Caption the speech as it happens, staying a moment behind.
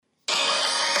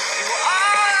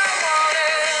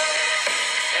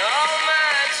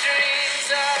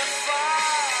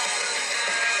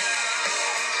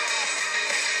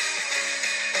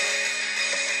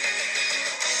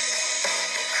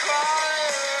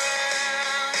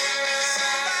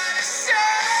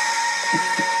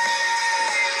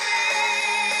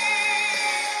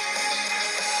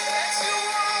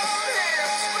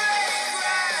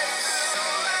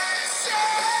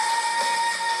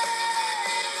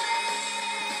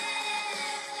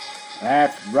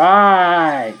That's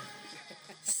right.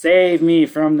 Save me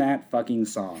from that fucking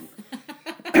song.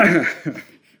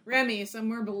 Remy,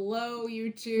 somewhere below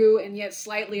U2 and yet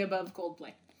slightly above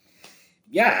Coldplay.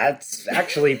 Yeah, that's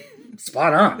actually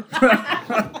spot on.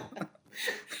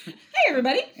 Hey,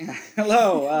 everybody.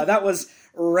 Hello, that was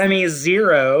Remy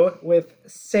Zero with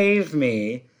Save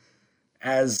Me,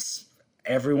 as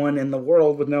everyone in the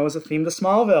world would know as a theme to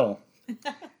Smallville.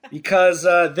 Because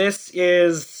this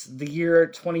is the year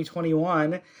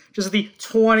 2021, which is the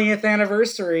 20th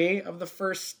anniversary of the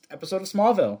first episode of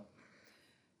Smallville.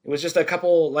 It was just about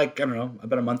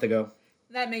a month ago.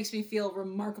 That makes me feel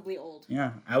remarkably old.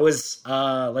 Yeah, I was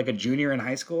like a junior in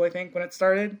high school, I think, when it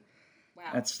started. Wow.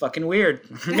 That's fucking weird.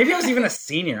 Maybe I was even a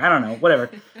senior. I don't know. Whatever.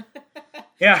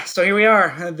 Yeah, so here we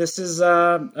are. This is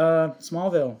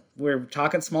Smallville. We're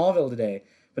talking Smallville today.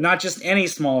 But not just any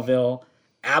Smallville.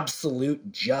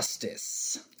 Absolute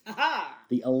Justice. Aha!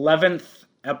 The 11th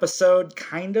episode,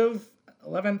 kind of.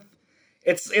 11th?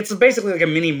 It's basically like a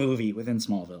mini movie within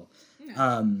Smallville.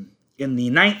 Yeah. In the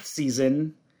 9th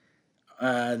season,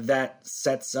 that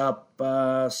sets up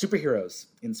superheroes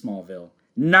in Smallville.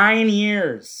 9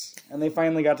 years, and they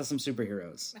finally got to some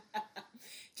superheroes.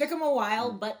 Took them a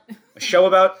while, but... A show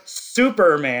about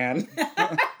Superman.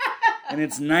 In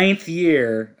its 9th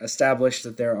year, established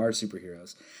that there are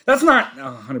superheroes. That's not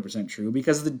 100% true,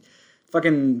 because the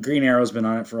fucking Green Arrow's been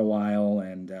on it for a while,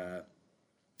 and the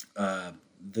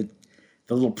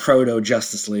little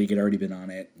proto-Justice League had already been on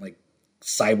it. Like,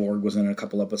 Cyborg was in a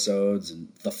couple episodes, and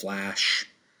The Flash,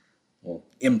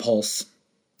 Impulse,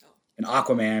 and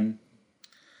Aquaman.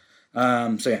 We're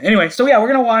going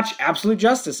to watch Absolute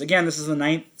Justice. Again, this is the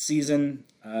 9th season.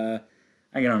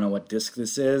 I don't know what disc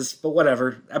this is, but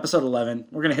whatever. Episode 11.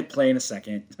 We're going to hit play in a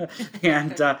second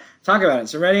and talk about it.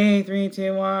 So ready? 3,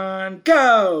 2, 1,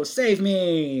 go! Save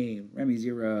me! Remy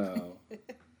Zero.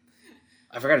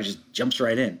 I forgot, it just jumps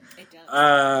right in. It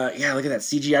does. Yeah, look at that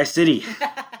CGI city.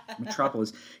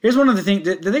 Metropolis. Here's one of the things.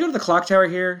 Did they go to the clock tower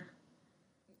here?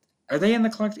 Are they in the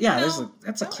clock? Yeah, No.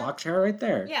 that's a clock tower right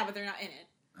there. Yeah, but they're not in it.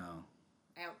 Oh.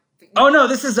 I don't think... Oh no,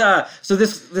 this is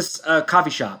this coffee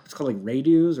shop. It's called like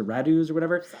Radu's or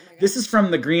whatever. Like this is from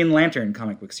the Green Lantern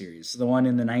comic book series, the one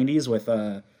in the 90s with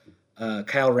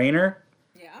Kyle Rayner.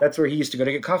 Yeah. That's where he used to go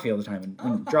to get coffee all the time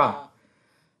and draw.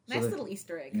 Nice little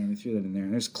Easter egg. Yeah, they threw that in there.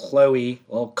 And there's Chloe,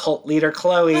 cult leader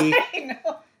Chloe. I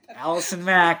know. Allison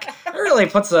Mack. It really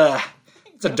puts a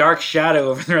dark shadow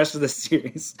over the rest of the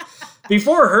series.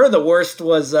 Before her, the worst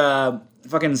was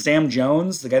fucking Sam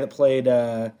Jones, the guy that played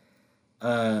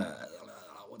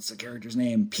what's the character's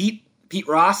name? Pete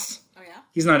Ross. Oh yeah.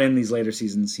 He's not in these later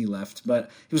seasons. He left, but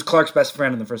he was Clark's best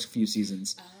friend in the first few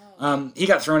seasons. Oh. He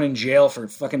got thrown in jail for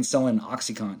fucking selling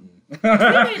OxyContin.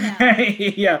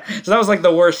 Really? Yeah. So that was like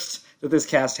the worst that this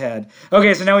cast had.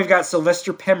 Okay, so now we've got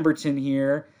Sylvester Pemberton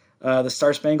here, the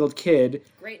Star-Spangled Kid.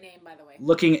 Great name, by the way.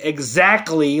 Looking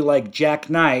exactly like Jack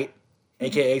Knight,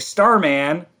 a.k.a.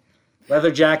 Starman.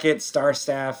 Leather jacket, star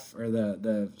staff, or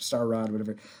the star rod,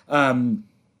 whatever.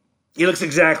 He looks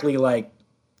exactly like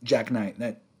Jack Knight.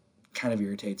 That kind of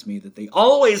irritates me that they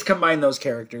always combine those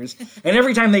characters. And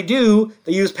every time they do,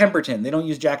 they use Pemberton. They don't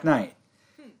use Jack Knight.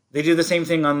 They do the same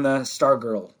thing on the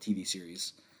Stargirl TV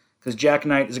series. Because Jack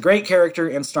Knight is a great character,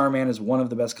 and Starman is one of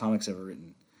the best comics ever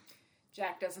written.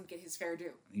 Jack doesn't get his fair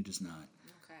due. He does not.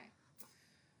 Okay.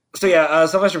 So yeah,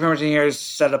 Sylvester Pemberton here has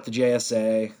set up the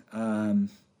JSA.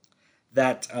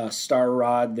 That star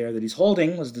rod there that he's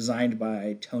holding was designed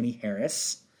by Tony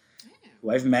Harris,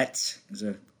 who I've met. He's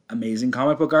an amazing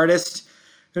comic book artist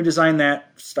who designed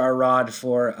that star rod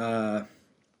for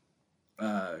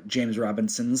James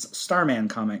Robinson's Starman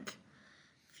comic.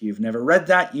 If you've never read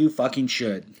that, you fucking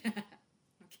should.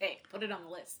 Okay, put it on the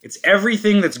list. It's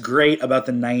everything that's great about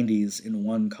the 90s in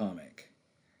one comic.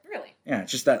 Really? Yeah,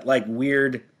 it's just that like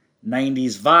weird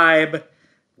 90s vibe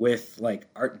with like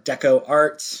Art Deco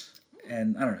art.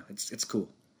 And I don't know, it's cool.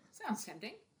 Sounds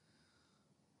tempting.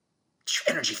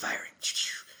 Energy firing.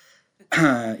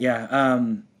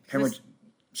 Pemberton.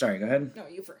 Sorry, go ahead. No,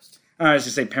 you first. I was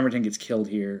just say Pemberton gets killed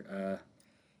here.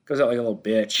 Goes out like a little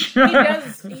bitch.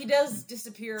 He does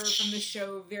disappear from the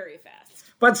show very fast.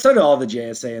 But so do all the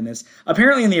JSA in this.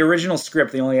 Apparently, in the original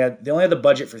script, they only had the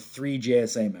budget for 3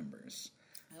 JSA members.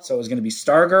 Oh. So it was going to be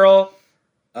Stargirl,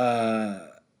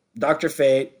 Dr.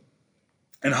 Fate,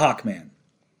 and Hawkman.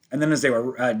 And then as they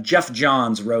were, Jeff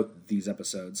Johns wrote these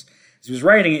episodes. As he was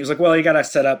writing it, he was like, well, you got to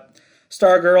set up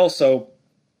Stargirl, so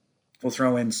we'll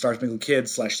throw in Star-Spangled Kid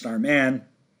 / Starman,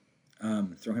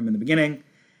 throw him in the beginning.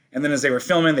 And then as they were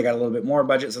filming, they got a little bit more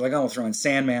budget, so like, oh, we'll throw in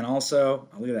Sandman also.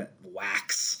 Oh, look at that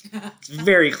wax. It's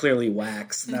very clearly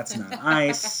wax. That's not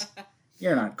ice.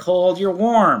 You're not cold, you're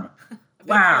warm.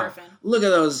 Wow. Paraffin. Look at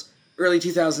those early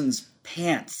 2000s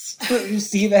pants. You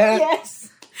see that? Yes.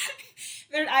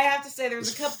 I have to say,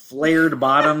 there's a couple flared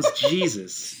bottoms.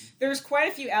 Jesus. There's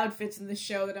quite a few outfits in this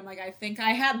show that I'm like, I think I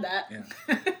had that.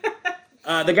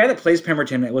 Yeah. The guy that plays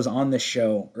Pemberton was on this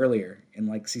show earlier in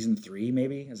like season 3,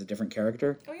 maybe, as a different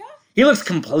character. Oh, yeah? He looks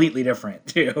completely different,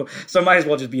 too. So might as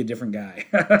well just be a different guy.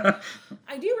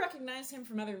 I do recognize him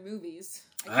from other movies.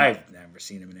 I've never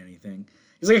seen him in anything.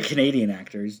 He's like a Canadian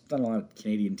actor. He's done a lot of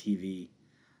Canadian TV.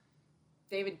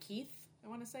 David Keith, I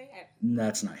want to say.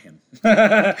 That's not him.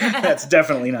 That's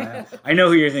definitely not him. I know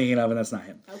who you're thinking of, and that's not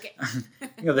him. Okay.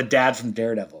 You know, the dad from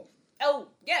Daredevil. Oh,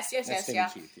 yes, That's David yeah.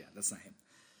 Keith. Yeah, that's not him.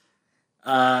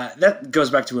 That goes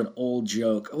back to an old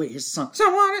joke. Oh, wait, here's the song.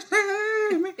 Someone is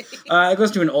saving me. It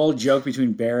goes to an old joke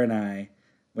between Bear and I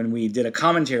when we did a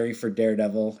commentary for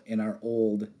Daredevil in our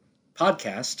old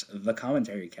podcast, The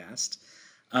Commentary Cast.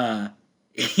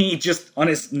 He just, on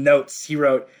his notes, he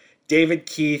wrote, David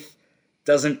Keith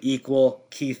doesn't equal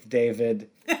Keith David.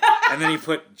 And then he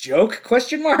put, joke,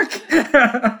 question mark?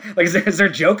 Like, is there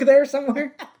a joke there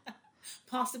somewhere?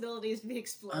 Possibilities to be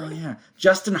explored. Oh, yeah.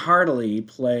 Justin Hartley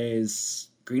plays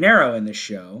Green Arrow in this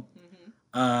show.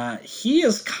 Mm-hmm. He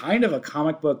is kind of a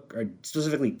comic book, or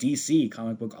specifically DC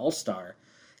comic book all-star,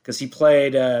 because he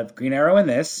played Green Arrow in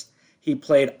this. He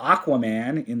played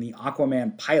Aquaman in the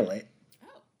Aquaman pilot. Oh.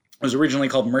 It was originally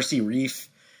called Mercy Reef.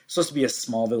 Supposed to be a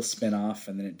Smallville spinoff,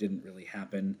 and then it didn't really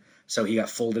happen. So he got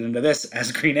folded into this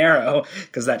as Green Arrow,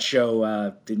 because that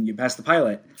show didn't get past the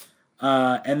pilot.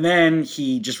 And then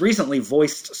he just recently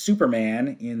voiced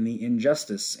Superman in the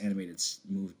Injustice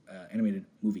animated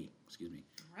movie. Excuse me.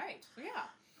 Right.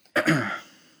 Yeah.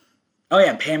 Oh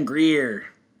yeah, Pam Grier.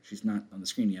 She's not on the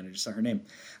screen yet. I just saw her name.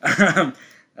 I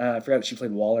forgot that she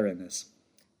played Waller in this.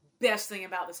 Best thing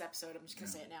about this episode. I'm just gonna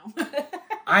say it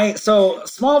now. So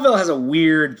Smallville has a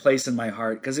weird place in my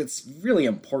heart because it's really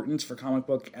important for comic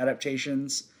book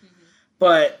adaptations,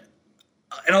 but.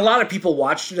 And a lot of people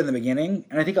watched it in the beginning,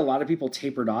 and I think a lot of people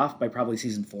tapered off by probably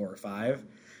season 4 or 5.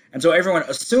 And so everyone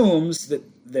assumes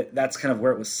that that's kind of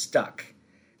where it was stuck.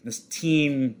 This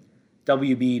teen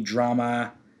WB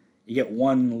drama, you get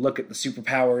one look at the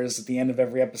superpowers at the end of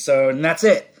every episode, and that's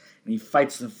it. And he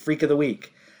fights the freak of the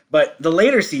week. But the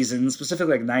later seasons,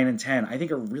 specifically like 9 and 10, I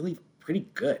think are really pretty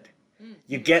good. Mm-hmm.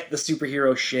 You get the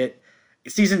superhero shit.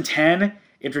 Season 10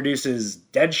 introduces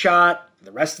Deadshot,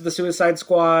 the rest of the Suicide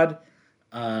Squad.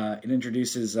 It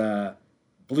introduces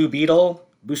Blue Beetle,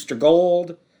 Booster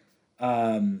Gold,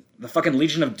 the fucking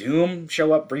Legion of Doom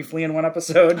show up briefly in one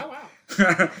episode. Oh,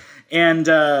 wow. and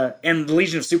the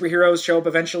Legion of Superheroes show up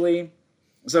eventually.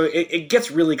 So it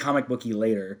gets really comic booky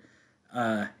later.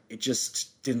 It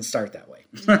just didn't start that way.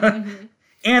 Mm-hmm.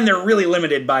 And they're really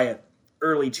limited by an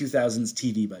early 2000s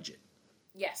TV budget.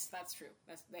 Yes, that's true.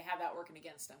 They have that working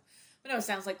against them. But no, it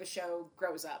sounds like the show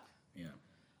grows up.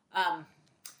 Yeah.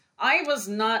 I was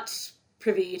not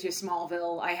privy to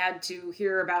Smallville. I had to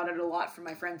hear about it a lot from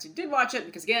my friends who did watch it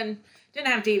because, again, didn't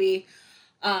have TV.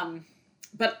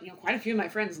 But quite a few of my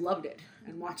friends loved it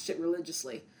and watched it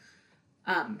religiously.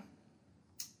 And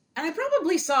I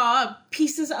probably saw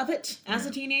pieces of it as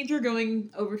a teenager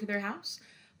going over to their house.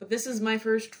 But this is my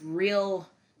first real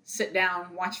sit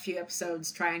down, watch a few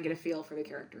episodes, try and get a feel for the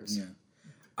characters. Yeah.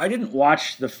 I didn't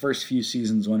watch the first few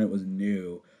seasons when it was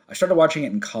new. I started watching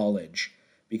it in college.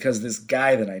 Because this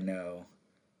guy that I know,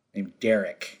 named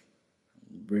Derek,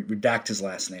 redact his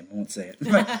last name, I won't say it.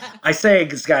 I say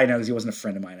this guy I know because he wasn't a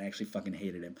friend of mine. I actually fucking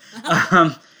hated him.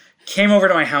 Came over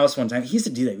to my house one time. He used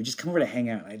to do that. We'd just come over to hang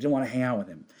out. I didn't want to hang out with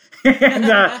him.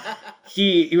 And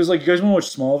he was like, you guys want to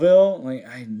watch Smallville? I'm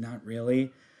like, not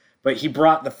really. But he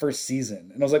brought the first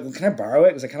season. And I was like, well, can I borrow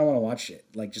it? Because I kind of want to watch it.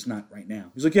 Like, just not right now.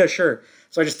 He was like, yeah, sure.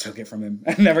 So I just took it from him.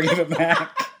 I never gave it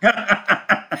back.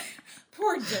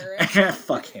 Poor Derek.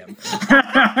 Fuck him.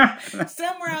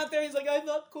 Somewhere out there, he's like, I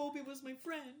thought Colby was my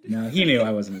friend. No, he knew I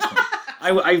wasn't his friend.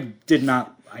 I did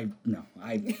not. I'm not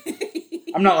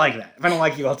like that. If I don't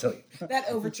like you, I'll tell you. That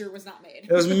overture was not made.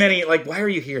 There was many, like, why are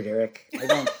you here, Derek?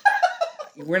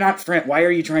 We're not friends. Why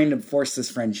are you trying to force this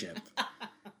friendship?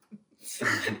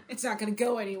 It's not going to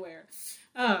go anywhere.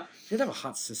 She did have a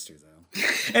hot sister, though.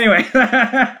 Anyway.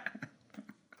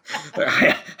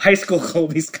 High school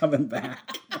Colby's coming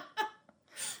back.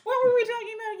 What were we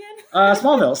talking about again?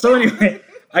 Smallville. So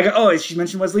anyway, she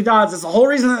mentioned Wesley Dodds. That's the whole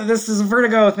reason that this is a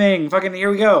Vertigo thing. Fucking here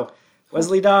we go.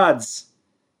 Wesley Dodds.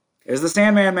 There's the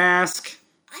Sandman mask.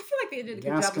 I feel like they did a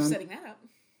good job of setting that up.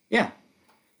 Yeah.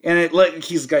 And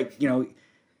he's like,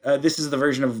 this is the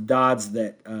version of Dodds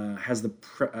that has the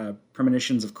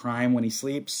premonitions of crime when he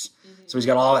sleeps. Mm-hmm. So he's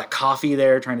got all that coffee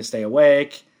there trying to stay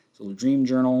awake. So little dream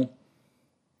journal.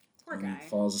 Poor guy.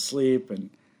 Falls asleep and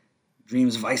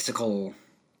dreams of Icicle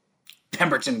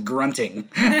Pemberton grunting.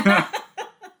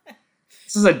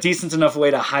 This is a decent enough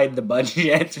way to hide the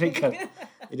budget because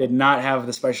they did not have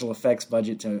the special effects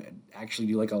budget to actually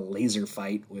do like a laser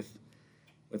fight with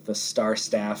the Star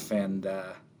Staff and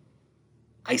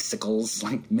icicles,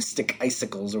 like mystic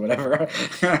icicles or whatever.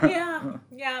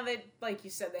 Yeah. They, like you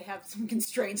said, they have some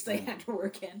constraints they had to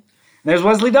work in. There's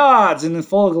Wesley Dodds in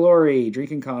full glory,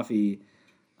 drinking coffee.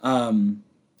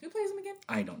 Who plays him again?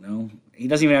 I don't know. He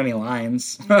doesn't even have any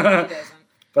lines. He doesn't.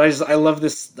 But I love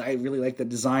this. I really like the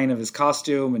design of his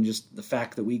costume and just the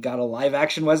fact that we got a live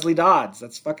action Wesley Dodds.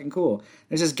 That's fucking cool.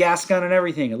 There's his gas gun and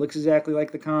everything. It looks exactly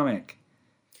like the comic.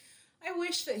 I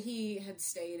wish that he had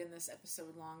stayed in this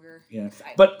episode longer. Yeah.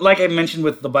 But like I mentioned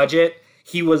with the budget,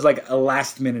 he was like a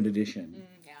last minute addition. Yeah.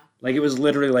 Like it was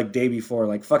literally like day before,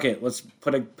 like, fuck it, let's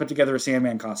put together a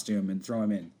Sandman costume and throw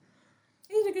him in.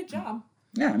 He did a good job.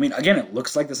 Yeah, I mean, again, it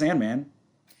looks like the Sandman.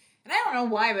 And I don't know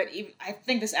why, but I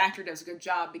think this actor does a good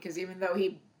job because even though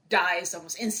he dies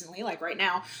almost instantly, like right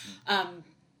now,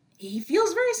 he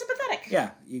feels very sympathetic.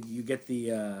 Yeah, you get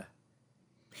the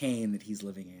pain that he's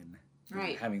living in.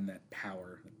 Right. Having that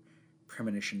power,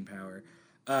 premonition power.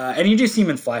 And you just see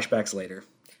him in flashbacks later.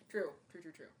 True.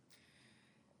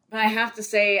 But I have to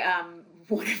say,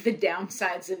 one of the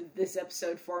downsides of this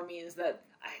episode for me is that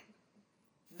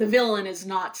the villain is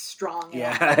not strong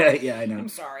enough. Yeah, I know. I'm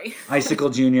sorry. Icicle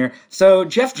Jr. So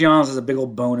Jeff Johns is a big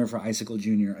old boner for Icicle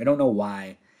Jr. I don't know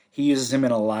why. He uses him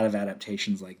in a lot of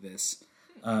adaptations like this.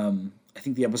 I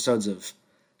think the episodes of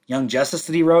Young Justice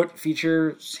that he wrote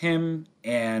features him,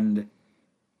 and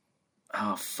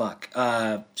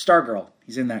Stargirl.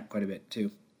 He's in that quite a bit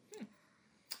too.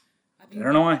 I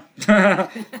don't know why.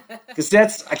 Because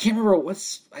I can't remember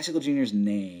what's Icicle Jr.'s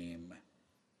name.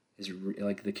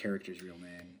 Like the character's real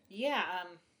name. Yeah,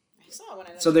 I saw when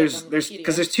I so there's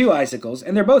because there's two Icicles,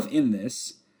 and they're both in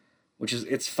this, which is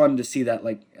it's fun to see that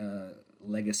like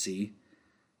legacy.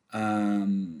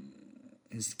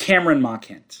 Is Cameron Ma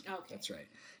Kent. Okay. That's right.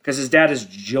 Because his dad is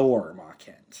Jor Ma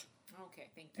Kent. Okay,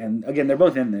 thank you. And again, they're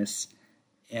both in this,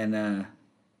 and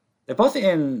they're both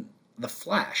in The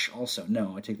Flash. Also,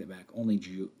 no, I take that back. Only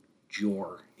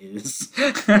Jor is.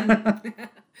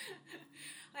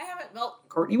 I haven't. Well,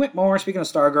 Courtney Whitmore. Speaking of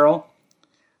Stargirl,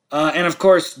 and of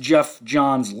course, Jeff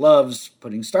Johns loves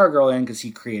putting Stargirl in because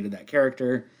he created that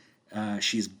character.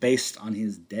 She's based on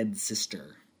his dead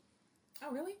sister.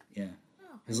 Oh, really? Yeah.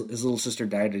 Oh. His little sister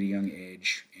died at a young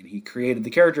age, and he created the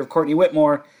character of Courtney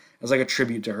Whitmore as like a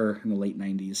tribute to her in the late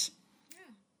 90s. Yeah.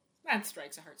 That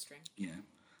strikes a heartstring. Yeah.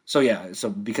 So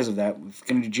because of that, we're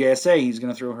going to do JSA. He's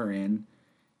going to throw her in.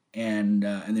 And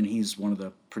then he's one of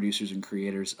the producers and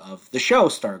creators of the show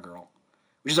Stargirl,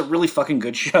 which is a really fucking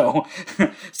good show.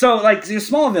 So, like,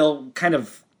 Smallville kind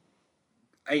of...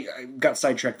 I got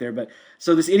sidetracked there, but...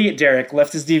 So this idiot Derek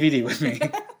left his DVD with me.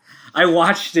 I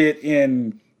watched it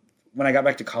when I got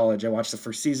back to college. I watched the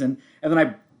first season, and then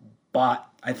I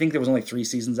bought... I think there was only 3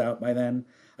 seasons out by then.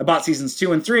 I bought seasons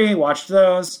 2 and 3, watched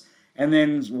those, and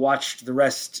then watched the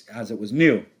rest as it was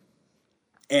new.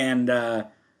 And...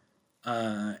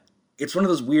 it's one of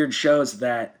those weird shows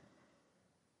that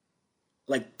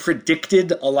like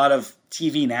predicted a lot of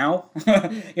TV now.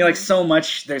 Like so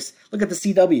much look at the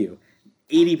CW.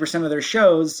 80% of their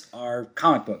shows are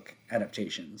comic book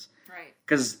adaptations. Right.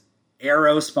 Because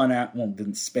Arrow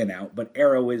didn't spin out, but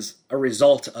Arrow is a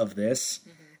result of this.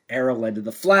 Mm-hmm. Arrow led to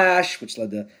The Flash, which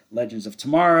led to Legends of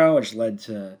Tomorrow, which led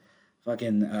to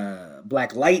fucking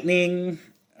Black Lightning,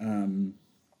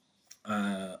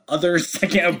 others,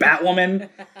 Batwoman,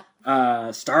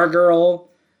 Stargirl,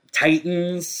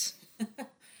 Titans.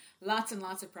 Lots and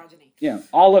lots of progeny. Yeah,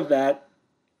 all of that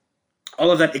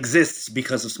exists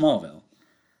because of Smallville.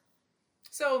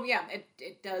 So yeah,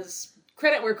 it does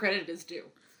credit where credit is due.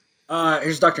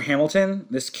 Here's Dr. Hamilton.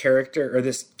 This character,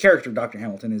 Dr.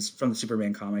 Hamilton, is from the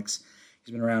Superman comics.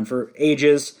 He's been around for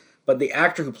ages, but the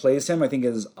actor who plays him, I think,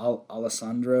 is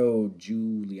Alessandro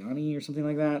Giuliani or something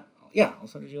like that. Yeah,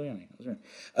 Alessandro Giuliani. That was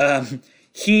right.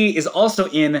 He is also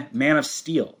in Man of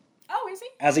Steel. Oh, is he?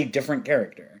 As a different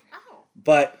character. Oh.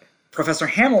 But Professor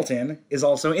Hamilton is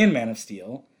also in Man of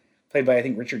Steel, played by, I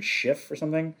think, Richard Schiff or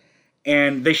something.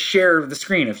 And they share the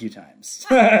screen a few times.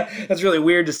 That's really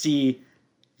weird to see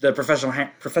the Professor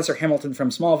Hamilton from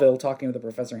Smallville talking to the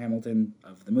Professor Hamilton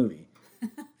of the movie.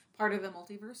 Part of the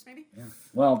multiverse, maybe? Yeah.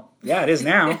 Well, yeah, it is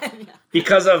now. Yeah.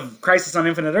 Because of Crisis on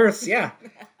Infinite Earths, yeah.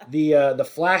 The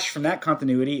Flash from that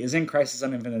continuity is in Crisis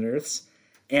on Infinite Earths,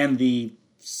 and the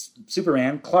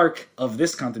Superman, Clark, of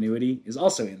this continuity is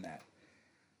also in that.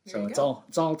 So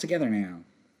it's all together now.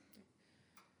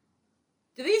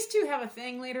 Do these two have a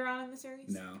thing later on in the series?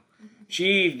 No.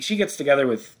 She gets together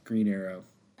with Green Arrow.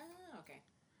 Oh, okay.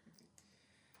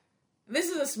 This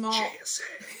is a small... JSA.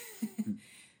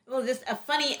 Well, just a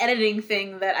funny editing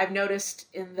thing that I've noticed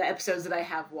in the episodes that I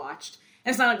have watched.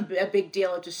 And it's not a big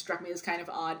deal, it just struck me as kind of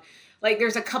odd. Like,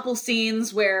 there's a couple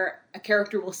scenes where a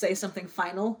character will say something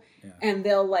final, and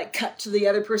they'll, like, cut to the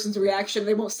other person's reaction.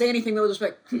 They won't say anything, they'll just be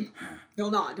like,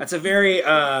 they'll nod. That's a very,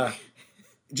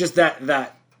 just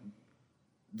that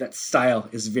style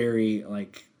is very,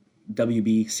 like,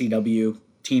 WB, CW,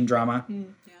 teen drama.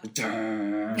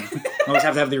 Always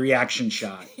have to have the reaction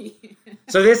shot.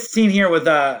 So this scene here with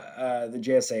the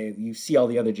JSA, you see all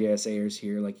the other JSAers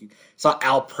here. Like you saw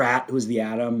Al Pratt, who's the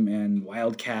Atom, and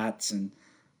Wildcats, and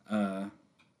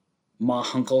Ma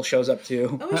Hunkel shows up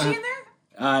too. Oh, is she in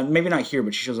there? Maybe not here,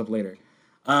 but she shows up later.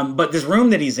 But this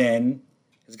room that he's in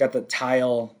has got the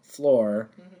tile floor,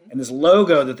 and this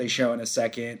logo that they show in a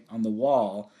second on the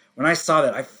wall. When I saw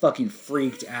that, I fucking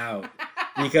freaked out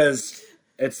because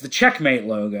it's the Checkmate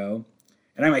logo.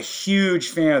 And I'm a huge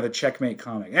fan of the Checkmate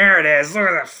comic. There it is. Look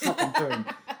at that fucking thing.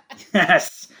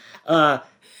 Yes.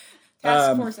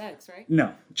 Task Force X, right?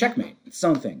 No. Checkmate. It's its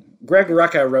own thing. Greg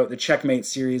Rucka wrote the Checkmate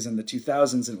series in the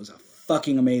 2000s, and it was a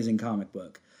fucking amazing comic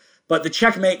book. But the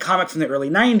Checkmate comic from the early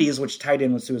 90s, which tied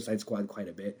in with Suicide Squad quite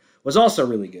a bit, was also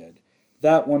really good.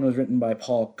 That one was written by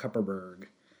Paul Kupperberg.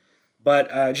 But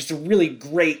just a really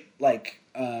great, like,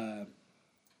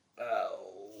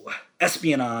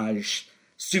 espionage,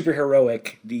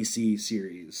 superheroic DC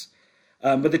series.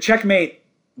 But the Checkmate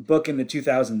book in the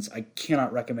 2000s, I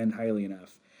cannot recommend highly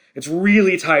enough. It's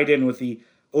really tied in with the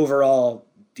overall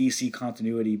DC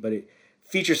continuity, but it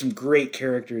features some great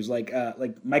characters like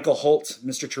Michael Holt,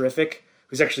 Mr. Terrific,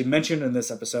 who's actually mentioned in this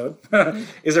episode,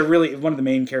 is one of the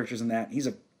main characters in that. He's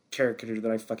a character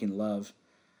that I fucking love.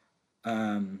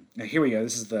 Here we go.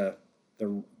 This is the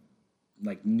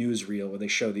like newsreel where they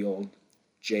show the old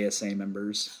JSA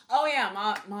members. Oh yeah,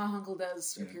 Ma Hunkel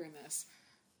does appear in this.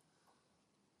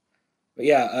 But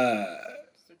yeah,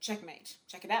 so Checkmate.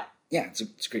 Check it out. Yeah, it's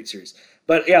a great series.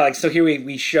 But yeah, like so here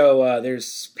we show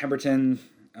there's Pemberton.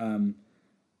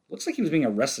 Looks like he was being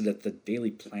arrested at the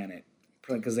Daily Planet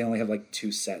because they only have like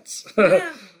 2 sets.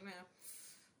 Yeah.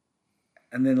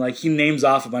 And then like he names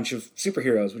off a bunch of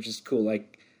superheroes, which is cool.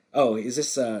 Like, oh, is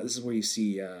this is where you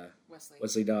see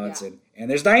Wesley Dodds and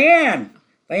there's Diane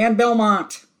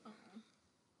Belmont.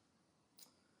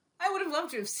 I would have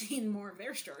loved to have seen more of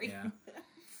their story. Yeah.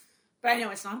 But I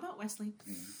know it's not about Wesley.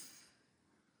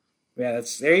 Yeah,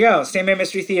 there you go. Sandman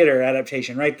Mystery Theater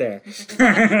adaptation right there.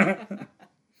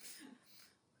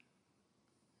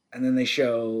 And then they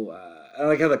show, I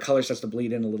like how the color starts to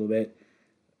bleed in a little bit.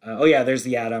 Oh yeah, there's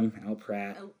the Atom, Al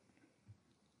Pratt. Oh.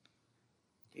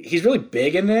 He's really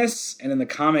big in this, and in the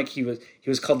comic he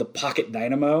was called the Pocket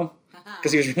Dynamo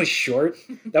because he was really short.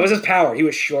 That was his power. He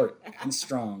was short and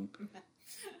strong.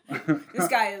 This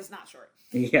guy is not short.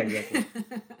 Yeah, exactly.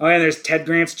 Oh, and there's Ted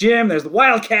Grant's gym. There's the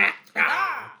Wildcat.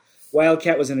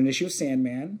 Wildcat was in an issue of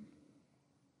Sandman.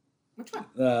 Which one?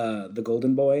 The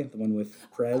Golden Boy, the one with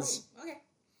Prez. Oh, okay.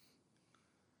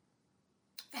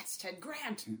 That's Ted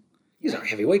Grant. He's our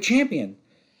heavyweight champion.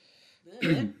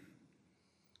 And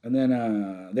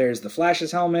then there's the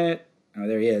Flash's helmet. Oh,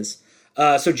 there he is.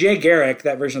 So Jay Garrick,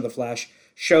 that version of the Flash,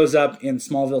 shows up in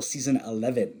Smallville season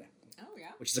 11. Oh,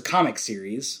 yeah. Which is a comic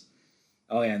series.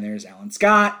 Oh, yeah, and there's Alan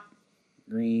Scott,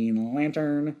 Green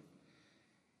Lantern.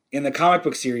 In the comic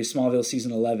book series, Smallville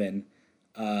season 11,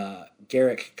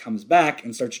 Garrick comes back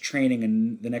and starts training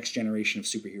in the next generation of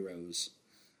superheroes.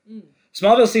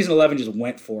 Smallville season 11 just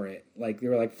went for it. Like, they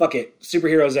were like, fuck it,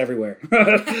 superheroes everywhere.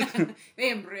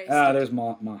 They embraced it. There's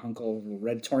Ma Hunkel,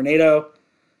 Red Tornado.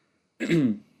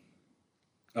 They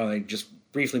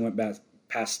just briefly went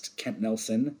past Kent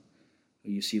Nelson,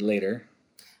 who you see later.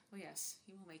 Oh, yes.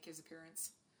 He will make his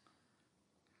appearance.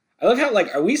 I love how,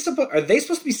 like, are they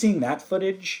supposed to be seeing that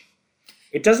footage?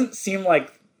 It doesn't seem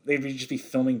like they'd just be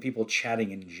filming people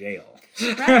chatting in jail.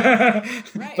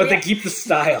 Right. But they keep the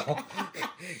style.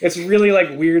 It's really,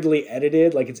 like, weirdly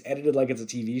edited. Like, it's edited like it's a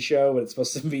TV show, but it's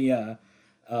supposed to be fucking...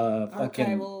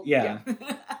 Archival. Yeah.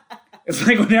 It's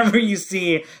like whenever you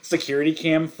see security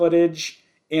cam footage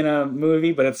in a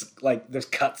movie, but it's like there's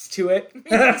cuts to it.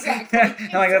 Exactly.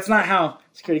 I'm like, that's not how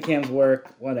security cams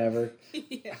work. Whatever.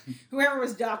 Yeah. Whoever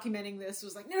was documenting this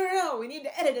was like, no, we need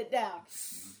to edit it down.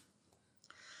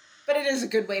 But it is a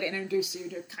good way to introduce you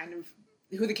to kind of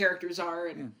who the characters are.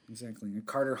 And... Yeah, exactly.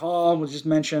 Carter Hall was just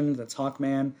mentioned. That's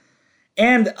Hawkman.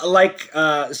 And like,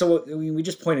 so we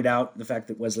just pointed out the fact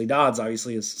that Wesley Dodds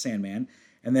obviously is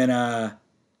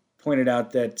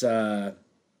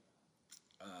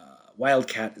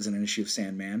Wildcat is in an issue of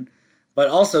Sandman, but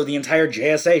also the entire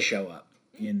JSA show up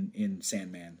in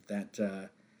Sandman. That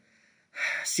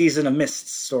Season of Mist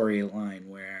storyline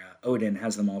where Odin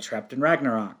has them all trapped in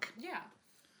Ragnarok. Yeah.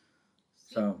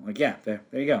 So, like, yeah, there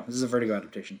you go. This is a Vertigo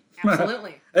adaptation.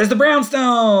 Absolutely. There's the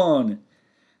Brownstone!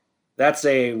 That's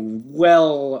a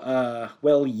well-used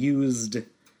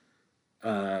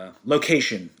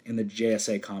location in the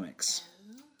JSA comics.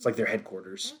 It's like their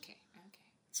headquarters. Okay.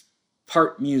 It's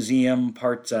part museum,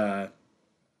 part I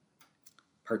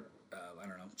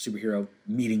don't know, superhero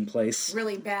meeting place.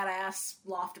 Really badass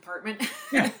loft apartment.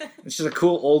 Yeah, it's just a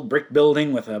cool old brick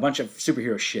building with a bunch of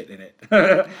superhero shit in it.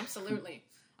 Absolutely.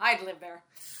 I'd live there.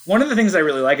 One of the things I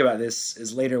really like about this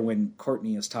is later when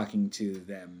Courtney is talking to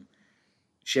them,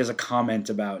 she has a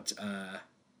comment about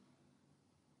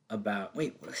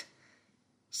wait, what?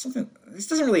 Something. This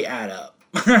doesn't really add up.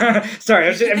 Sorry,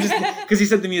 I'm just because he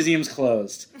said the museum's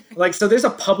closed. Like, so there's a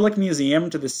public museum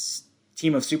to this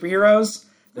team of superheroes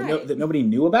that nobody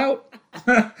knew about.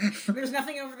 There's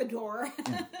nothing over the door.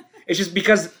 It's just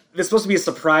because it's supposed to be a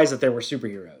surprise that there were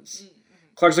superheroes.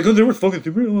 Clark's like, oh, there were fucking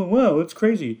superheroes. Wow, that's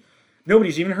crazy.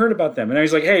 Nobody's even heard about them. And now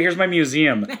he's like, hey, here's my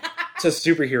museum to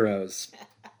superheroes.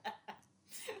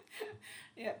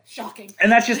 Yeah, shocking.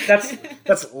 And that's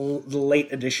the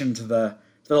late addition to the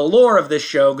lore of this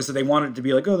show, because they wanted it to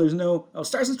be like,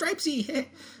 Stars and Stripesy.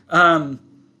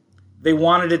 They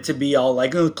wanted it to be all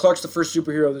like, oh, Clark's the first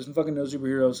superhero. There's fucking no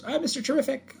superheroes. Mr.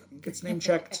 Terrific gets name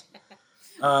checked.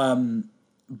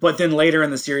 But then later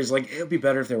in the series, like, it would be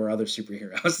better if there were other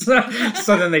superheroes.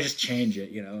 So then they just change it,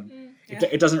 you know. Yeah.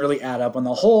 It doesn't really add up on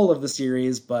the whole of the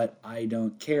series, but I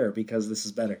don't care because this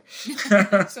is better.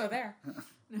 So there.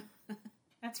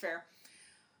 That's fair.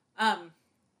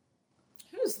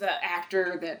 Who's the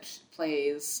actor that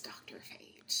plays Dr.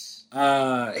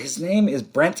 Fate? His name is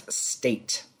Brent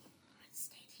State.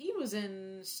 He was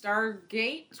in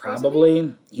Stargate,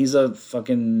 Probably. He's a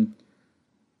fucking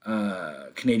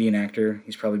Canadian actor.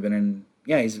 He's probably been in...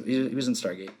 Yeah, he was in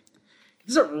Stargate. He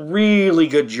does a really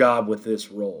good job with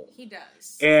this role. He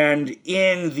does. And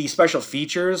in the special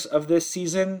features of this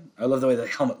season... I love the way the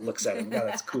helmet looks at him. God,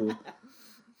 that's cool.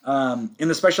 In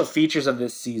the special features of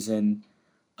this season,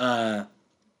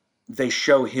 they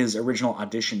show his original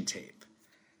audition tape.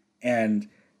 And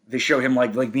they show him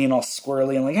like being all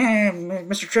squirrely and like, hey,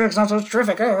 Mr. Terrific's not so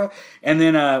terrific. And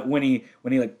then when he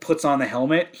like puts on the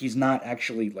helmet, he's not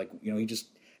actually like, you know,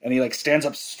 he like stands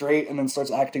up straight and then starts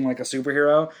acting like a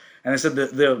superhero. And I said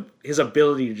that his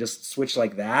ability to just switch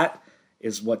like that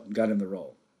is what got him the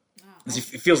role.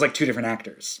 Because it feels like two different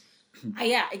actors.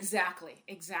 Yeah, exactly.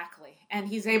 And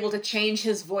he's able to change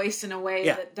his voice in a way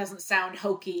that doesn't sound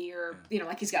hokey or, you know,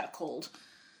 like he's got a cold.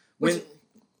 When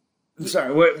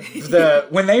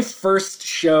they first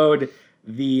showed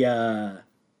the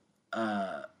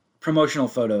promotional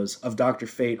photos of Dr.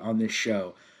 Fate on this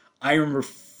show, I remember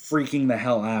freaking the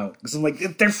hell out. Because I'm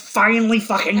like, they're finally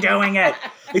fucking doing it!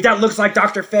 Like, that looks like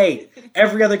Dr. Fate!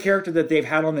 Every other character that they've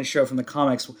had on this show from the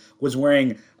comics was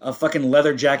wearing a fucking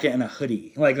leather jacket and a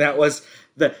hoodie. Like, that was...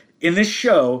 In this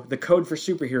show, the code for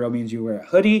superhero means you wear a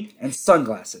hoodie and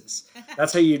sunglasses.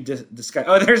 That's how you disguise...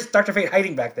 Oh, there's Dr. Fate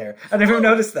hiding back there. I never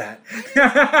noticed that.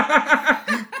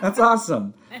 That's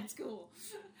awesome. That's cool.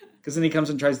 Because then he comes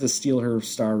and tries to steal her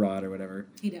star rod or whatever.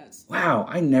 He does. Wow,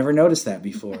 I never noticed that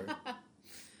before.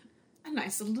 A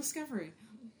nice little discovery.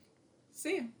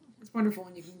 See, it's wonderful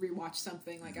when you can rewatch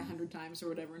something like 100 times or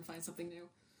whatever and find something new.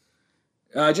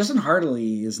 Justin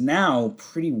Hartley is now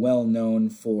pretty well known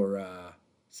for...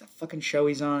 Is that fucking show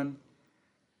he's on?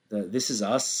 The This Is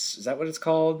Us? Is that what it's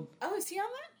called? Oh, is he on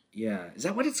that? Yeah. Is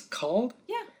that what it's called?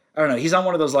 Yeah. I don't know. He's on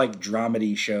one of those like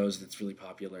dramedy shows that's really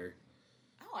popular.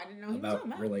 Oh, I didn't know he was about on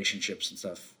that. Relationships and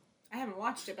stuff. I haven't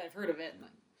watched it, but I've heard of it.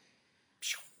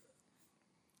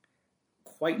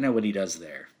 Quite know what he does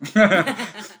there. I'm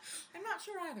not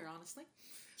sure either, honestly.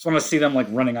 Just want to see them like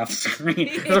running off the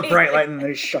screen. There's a bright light and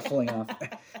they're shuffling off.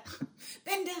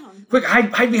 Bend down. Quick,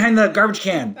 hide behind the garbage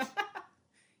can.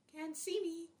 Can't see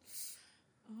me.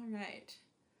 All right.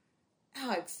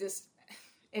 Oh,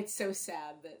 it's so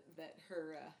sad that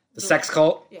her... the sex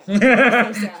cult? Yeah,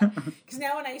 it's so sad. Because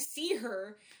now when I see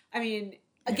her, I mean,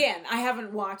 again, I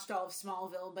haven't watched all of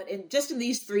Smallville, but in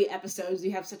these 3 episodes,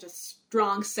 you have such a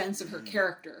strong sense of her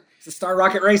character. It's a Star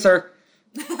Rocket Racer.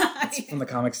 That's from the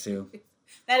comics too.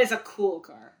 That is a cool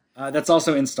car. That's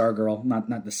also in Stargirl.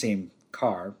 Not the same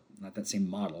car, not that same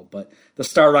model, but the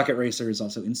Star Rocket Racer is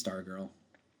also in Stargirl.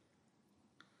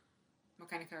 What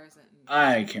kind of car is it?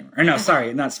 I can't remember. No,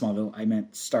 sorry, not Smallville. I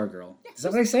meant Stargirl. Yeah, is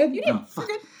that what I said? You did. Oh, fuck.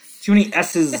 Too many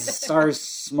S's, stars,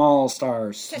 small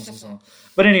stars.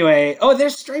 But anyway,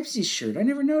 there's Stripesy's shirt. I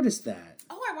never noticed that.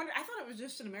 Oh, I thought it was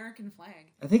just an American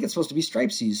flag. I think it's supposed to be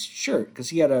Stripesy's shirt because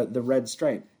he had the red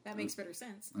stripe. That makes better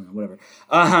sense. I don't know, whatever.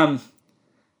 I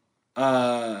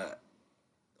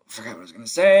forgot what I was gonna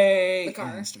say. The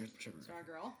car.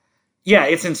 Stargirl. Yeah,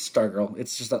 it's in Stargirl.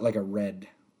 It's just like a red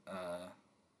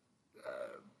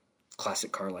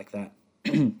classic car like that.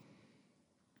 Yeah,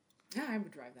 I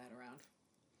would drive that around.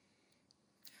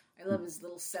 I love his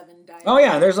little 7 dial. Oh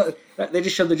yeah, they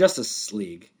just showed the Justice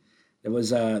League. There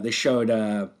was they showed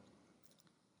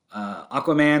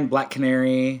Aquaman, Black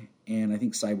Canary, and I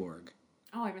think Cyborg.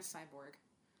 Oh, I missed Cyborg.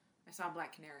 I saw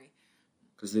Black Canary.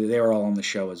 Because they were all on the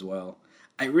show as well.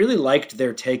 I really liked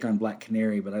their take on Black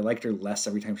Canary, but I liked her less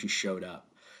every time she showed up.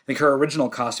 I think her original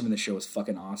costume in the show was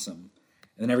fucking awesome.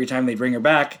 And then every time they bring her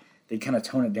back, they kind of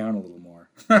tone it down a little more.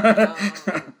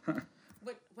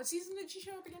 What season did she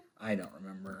show up again? I don't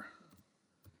remember.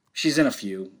 She's in a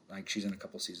few. Like, she's in a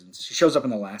couple seasons. She shows up in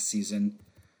the last season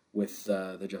with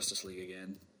the Justice League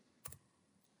again.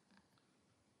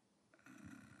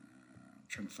 I'm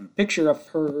trying to find a picture of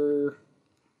her.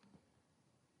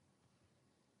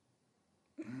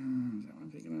 Is that what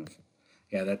I'm thinking of?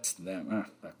 Yeah, that's them.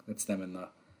 That's them in the...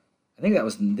 I think that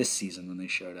was in this season when they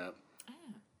showed up.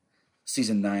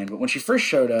 Season 9. But when she first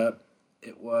showed up,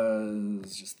 it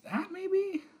was just that,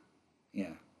 maybe?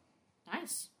 Yeah.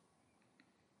 Nice.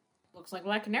 Looks like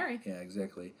Black Canary. Yeah,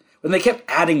 exactly. But they kept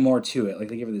adding more to it. Like,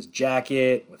 they gave her this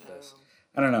jacket with this...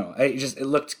 I don't know. It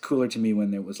looked cooler to me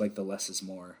when it was like the less is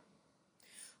more.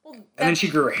 Well, and then she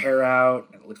grew her hair out,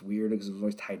 and it looked weird because it was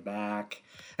always tied back.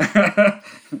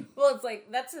 Well, it's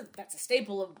like that's a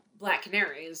staple of Black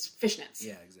Canary is fishnets.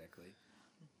 Yeah, exactly.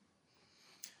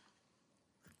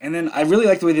 And then I really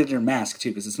like the way they did her mask too,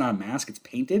 because it's not a mask; it's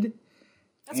painted,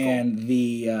 and cool.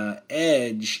 The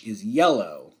edge is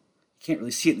yellow. You can't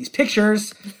really see it in these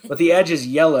pictures, but the edge is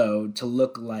yellow to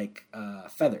look like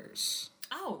feathers.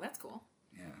 Oh, that's cool.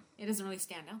 Yeah, it doesn't really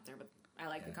stand out there, but I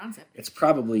like the concept. It's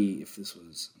probably, if this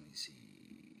was, let me see,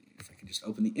 if I can just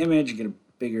open the image and get a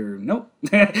bigger, nope.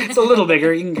 It's a little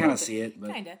bigger. You can kind of see it. But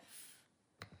kind of.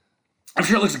 I'm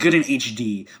sure it looks good in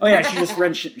HD. Oh yeah, she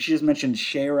just mentioned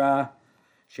Shara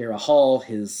Hall,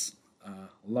 his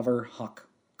lover, hawk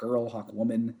girl, hawk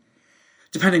woman,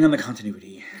 depending on the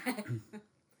continuity.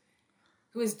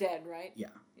 Who is dead, right? Yeah.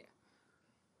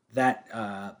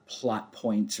 That plot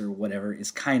point or whatever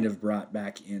is kind of brought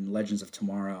back in Legends of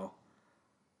Tomorrow.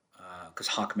 Because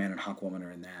Hawkman and Hawkwoman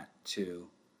are in that, too.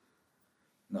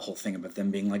 And the whole thing about them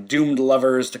being, like, doomed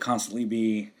lovers to constantly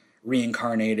be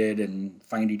reincarnated and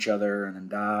find each other and then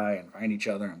die and find each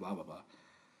other and blah, blah, blah.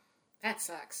 That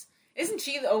sucks. Isn't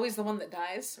she always the one that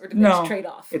dies? Or do they just trade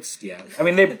off? Yeah. I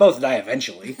mean, they both die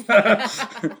eventually.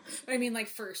 But I mean, like,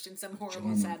 first in some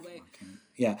horrible, sad way.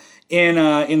 Yeah.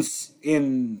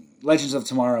 In Legends of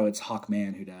Tomorrow, it's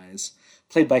Hawkman who dies.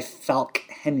 Played by Falk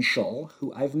Henschel,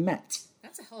 who I've met.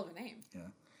 That's a hell of a name. Yeah.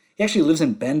 He actually lives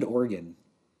in Bend, Oregon.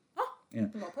 Oh, yeah.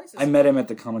 Of all places. I met him at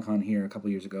the Comic-Con here a couple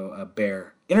years ago.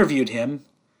 Bear interviewed him,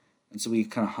 and so we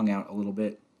kind of hung out a little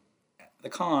bit at the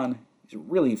con. He's a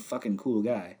really fucking cool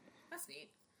guy. That's neat.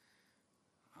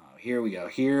 Here we go.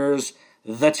 Here's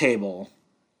the table.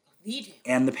 The table.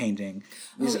 And the painting.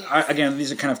 These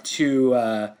are kind of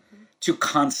two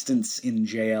constants in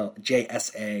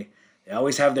JSA. They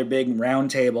always have their big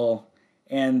round table,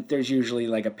 and there's usually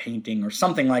like a painting or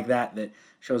something like that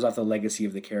shows off the legacy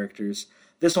of the characters.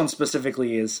 This one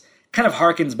specifically is kind of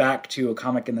harkens back to a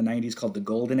comic in the 90s called The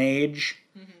Golden Age,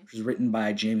 which was written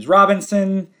by James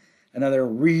Robinson, another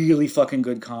really fucking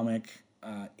good comic.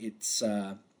 It's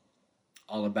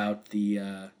all about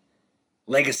the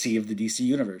legacy of the DC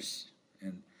Universe.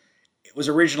 And it was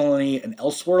originally an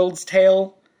Elseworlds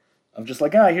tale of just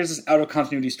like, here's this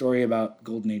out-of-continuity story about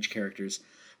Golden Age characters.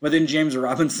 But then James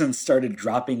Robinson started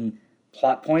dropping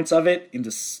plot points of it into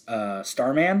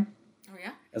Starman. Oh,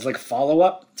 yeah? As like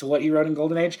follow-up to what he wrote in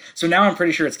Golden Age. So now I'm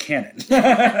pretty sure it's canon.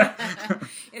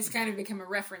 It's kind of become a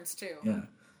reference, too. Yeah.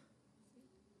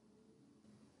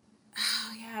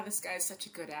 Oh, yeah, this guy's such a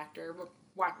good actor. The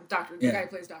guy who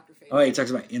plays Dr. Fate. Oh, he talks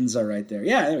about Inza right there.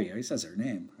 Yeah, there we go. He says her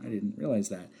name. I didn't realize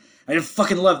that. I didn't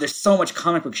fucking love. There's so much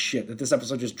comic book shit that this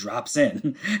episode just drops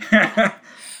in.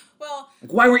 Well,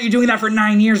 like, why weren't you doing that for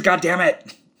 9 years? God damn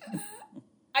it!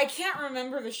 I can't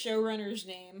remember the showrunner's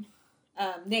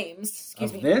names.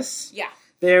 Excuse me. This? Yeah.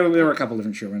 There were a couple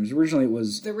different showrunners. Originally, it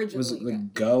was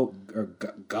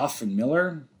Goff and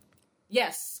Miller.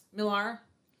 Yes, Millar.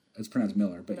 It's pronounced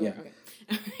Miller, but Miller,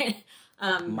 yeah. Okay.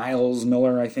 Miles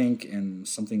Miller, I think, and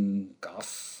something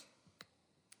Goff.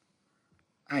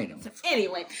 I know. So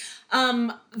anyway,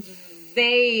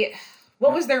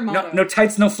 what was their motto? No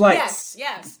tights, no flights.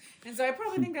 Yes. And so I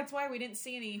probably think that's why we didn't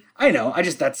see any. I know.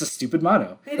 That's a stupid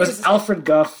motto. It was Alfred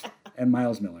Gough and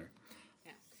Miles Miller.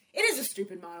 Yeah. It is a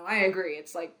stupid motto. I agree.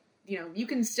 It's like, you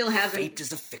can still have Fate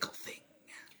is a fickle thing.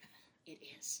 It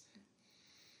is.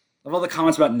 Of all the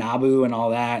comments about Naboo and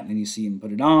all that, and then you see him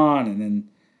put it on, and then,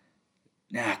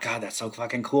 God, that's so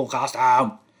fucking cool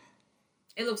costume.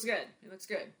 It looks good.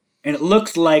 And it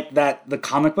looks like the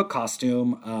comic book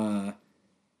costume, and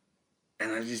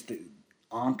I just,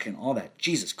 Ankh and all that.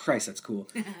 Jesus Christ, that's cool.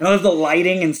 And I love the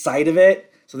lighting inside of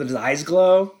it, so that his eyes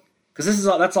glow. Because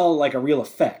that's all like a real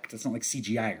effect. It's not like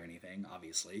CGI or anything,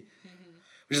 obviously. Mm-hmm.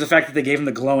 Which is the fact that they gave him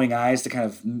the glowing eyes to kind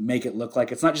of make it look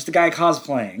like it's not just a guy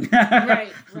cosplaying.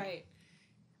 Right.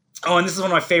 Oh, and this is one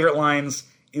of my favorite lines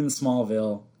in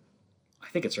Smallville. I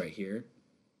think it's right here.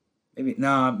 Maybe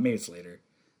it's later.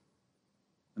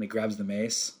 When he grabs the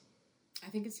mace. I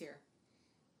think it's here.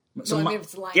 So maybe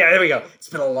it's lying. Yeah, there we go. It's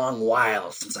been a long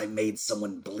while since I made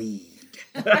someone bleed.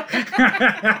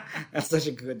 That's such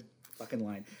a good fucking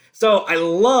line. So I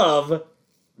love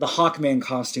the Hawkman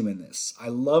costume in this. I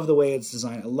love the way it's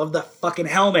designed. I love that fucking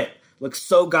helmet. Looks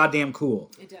so goddamn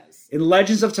cool. It does. In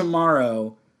Legends of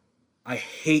Tomorrow, I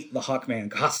hate the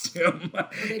Hawkman costume.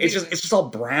 It's just all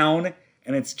brown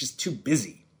and it's just too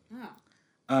busy.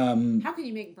 Oh. How can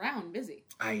you make brown busy?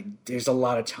 There's a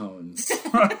lot of tones.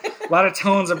 A lot of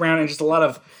tones of brown and just a lot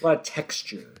of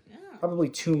texture. Oh. Probably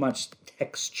too much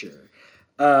texture.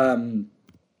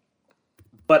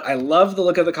 But I love the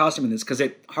look of the costume in this because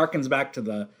it harkens back to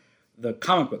the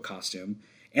comic book costume.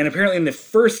 And apparently in the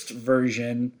first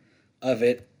version of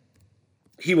it,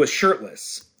 he was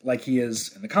shirtless like he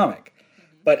is in the comic. Mm-hmm.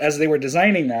 But as they were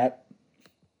designing that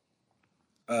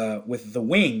with the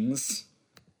wings,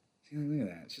 look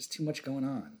at that. It's just too much going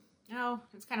on. No,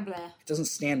 it's kind of blah. It doesn't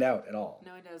stand out at all.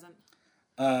 No, it doesn't.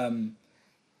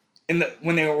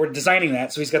 When they were designing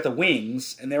that, so he's got the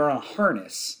wings, and they were on a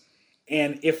harness.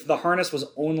 And if the harness was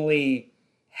only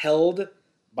held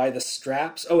by the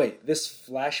straps... Oh, wait, this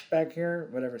flashback here,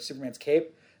 whatever, Superman's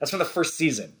cape, that's from the first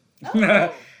season.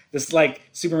 Oh. This,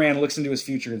 Superman looks into his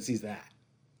future and sees that.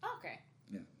 Okay.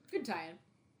 Yeah. Good tie-in.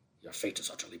 Your fate is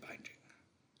utterly binding.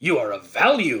 You are of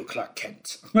value, Clark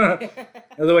Kent. The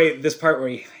way this part where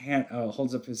he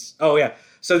holds up his... Oh, yeah.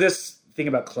 So this thing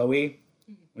about Chloe,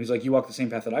 when he's like, you walk the same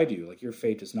path that I do. Like, your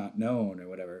fate is not known or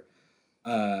whatever.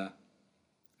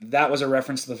 That was a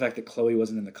reference to the fact that Chloe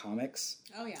wasn't in the comics.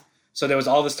 Oh, yeah. So there was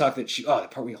all this talk that the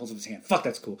part where he holds up his hand. Fuck,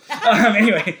 that's cool.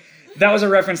 Anyway, that was a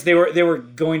reference. They were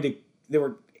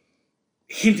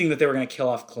hinting that they were going to kill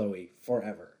off Chloe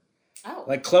forever. Oh.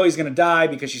 Like, Chloe's going to die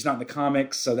because she's not in the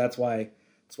comics, so that's why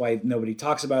nobody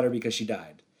talks about her, because she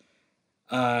died.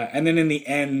 And then in the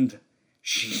end,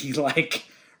 she,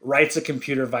 writes a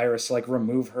computer virus to,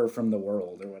 remove her from the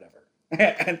world or whatever.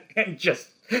 and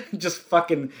just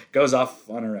fucking goes off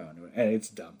on her own. And it's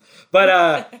dumb.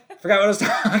 But, forgot what I was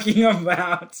talking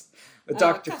about.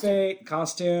 Dr. Fate,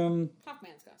 costume.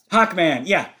 Hawkman's costume. Hawkman,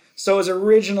 yeah. So it was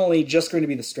originally just going to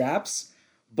be the straps,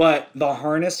 but the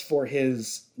harness for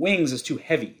his wings is too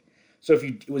heavy. So if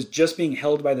it was just being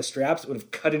held by the straps, it would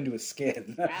have cut into his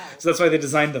skin. Wow. So that's why they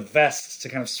designed the vest to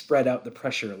kind of spread out the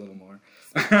pressure a little more.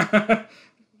 Because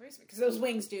those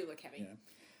wings do look heavy. Yeah.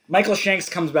 Michael Shanks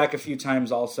comes back a few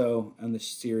times also on the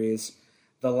series.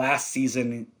 The last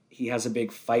season, he has a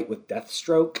big fight with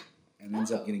Deathstroke and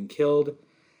ends up getting killed.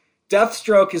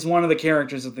 Deathstroke is one of the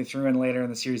characters that they threw in later in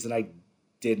the series that I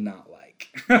did not like.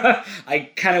 I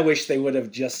kind of wish they would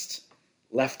have just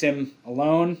left him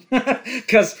alone,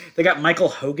 because they got Michael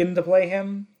Hogan to play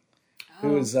him,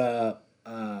 who's I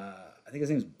think his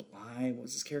name's Bly. What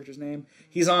was his character's name?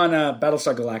 He's on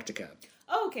Battlestar Galactica.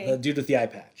 Oh, okay. The dude with the eye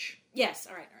patch. Yes,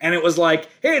 all right. And it was like,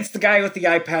 hey, it's the guy with the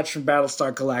eye patch from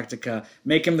Battlestar Galactica.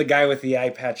 Make him the guy with the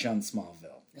eye patch on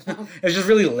Smallville. It's just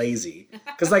really lazy.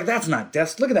 Because, that's not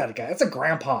Deathstroke. Look at that guy. That's a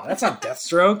grandpa. That's not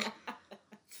Deathstroke.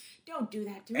 Don't do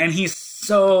that, dude. And he's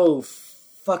so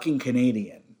fucking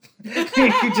Canadian.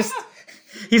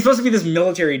 He's supposed to be this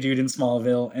military dude in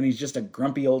Smallville, and he's just a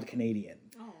grumpy old Canadian.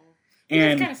 Oh.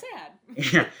 And it's kind of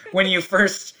sad. Yeah, when he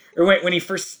first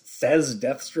says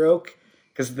Deathstroke,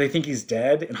 because they think he's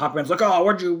dead, and Hawkman's like, "Oh,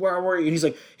 where were you?"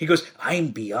 And he goes, "I'm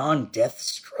beyond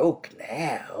Deathstroke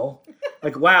now."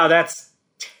 Wow, that's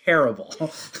terrible.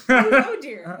 Oh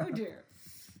dear.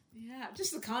 Yeah,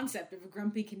 just the concept of a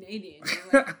grumpy Canadian.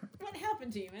 You're like, what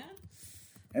happened to you, man?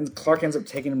 And Clark ends up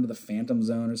taking him to the Phantom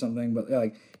Zone or something, but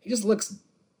he just looks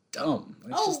dumb.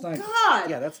 God!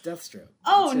 Yeah, that's Deathstroke.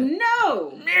 Oh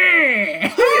no!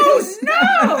 Oh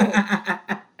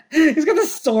no! He's got the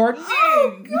sword.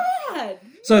 Oh God!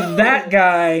 So that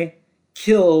guy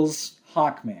kills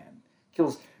Hawkman.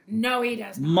 Kills No, he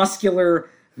does not. muscular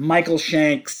Michael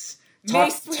Shanks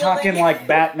Mace-wielding. talking like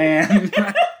Batman.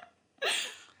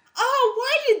 Oh,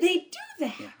 why did they do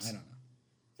that? Yeah, I don't know.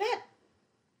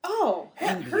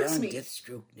 That hurts me.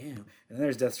 Deathstroke now. And then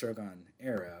there's Deathstroke on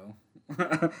Arrow.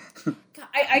 God,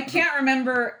 I can't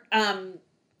remember.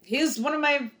 He's one of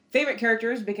my favorite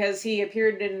characters because he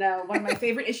appeared in one of my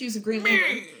favorite issues of Green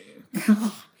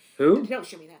Lantern. Who? Don't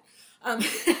show me that.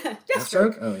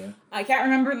 Deathstroke? Oh, yeah. I can't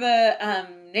remember the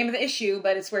name of the issue,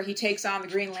 but it's where he takes on the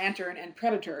Green Lantern and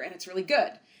Predator, and it's really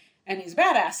good. And he's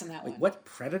badass in that one. What,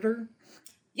 Predator?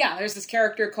 Yeah, there's this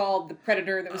character called the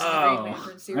Predator that was in the Green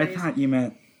Lantern series. I thought you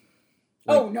meant...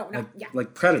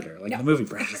 Like Predator, like the movie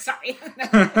Predator. Sorry.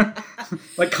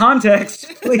 Like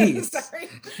context, please. Sorry.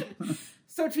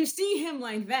 So to see him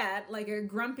like that, like a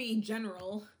grumpy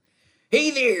general.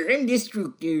 Hey there, I'm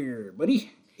Deathstroke here,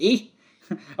 buddy. Hey.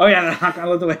 Oh yeah, I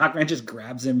love the way Hawkman just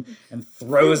grabs him and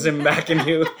throws him back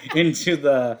into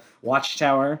the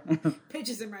watchtower.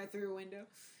 Pitches him right through a window.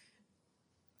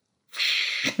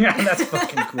 Yeah, that's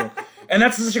fucking cool. And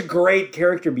that's such a great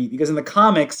character beat because in the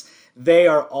comics they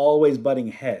are always butting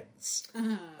heads.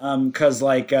 Because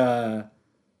Green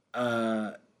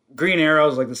Arrow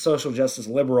is like the social justice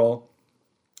liberal,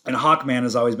 and Hawkman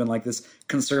has always been like this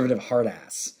conservative hard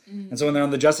ass. And so when they're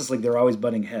on the Justice League, they're always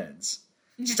butting heads.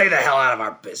 Stay the hell out of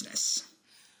our business.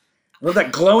 Love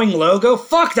that glowing logo.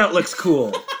 Fuck, that looks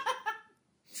cool.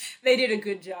 They did a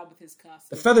good job with his costume.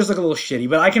 The feathers look a little shitty,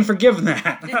 but I can forgive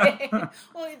that.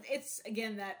 Well, it's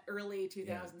again that early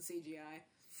 2000 CGI.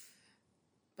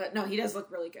 But no, he does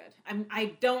look really good.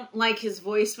 I don't like his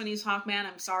voice when he's Hawkman.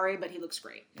 I'm sorry, but he looks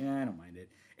great. Yeah, I don't mind it.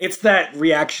 It's that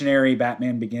reactionary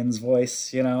Batman Begins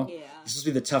voice, you know? Yeah. He's supposed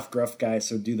to be the tough, gruff guy,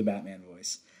 so do the Batman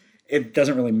voice. It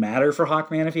doesn't really matter for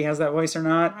Hawkman if he has that voice or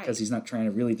not, because he's not trying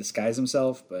to really disguise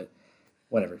himself, but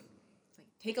whatever. It's like,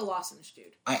 take a lozenge,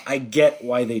 dude. I get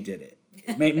why they did it.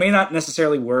 It may not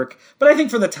necessarily work, but I think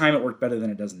for the time it worked better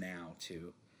than it does now,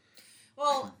 too.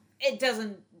 Well, it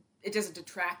doesn't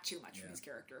detract too much from his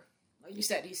character. Like you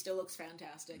said, he still looks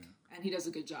fantastic, and he does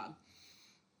a good job.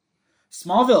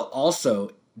 Smallville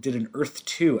also did an Earth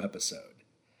 2 episode,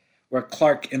 where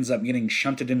Clark ends up getting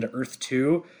shunted into Earth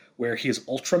 2, where he is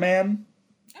Ultraman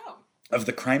of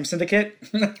the crime syndicate.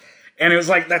 And it was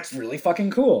like, that's really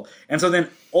fucking cool. And so then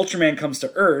Ultraman comes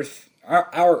to Earth, our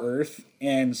Earth,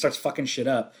 and starts fucking shit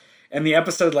up. And the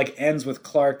episode like ends with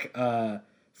Clark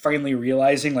finally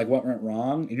realizing like what went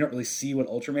wrong. You don't really see what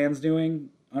Ultraman's doing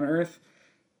on Earth,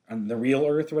 on the real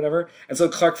Earth or whatever. And so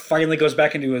Clark finally goes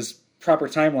back into his proper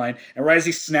timeline, and right as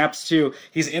he snaps to,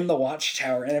 he's in the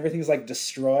watchtower and everything's like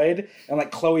destroyed, and like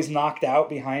Chloe's knocked out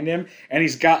behind him, and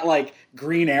he's got like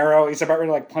Green Arrow, he's about ready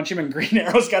to like punch him, and Green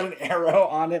Arrow's got an arrow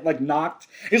on it, like knocked.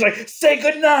 He's like, say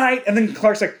goodnight, and then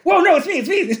Clark's like, whoa, no, it's me.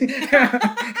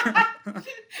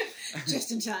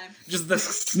 Just in time. Just the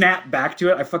snap back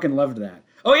to it. I fucking loved that.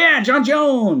 Oh yeah, John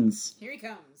Jones! Here he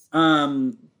comes.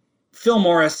 Phil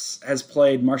Morris has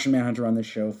played Martian Manhunter on this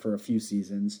show for a few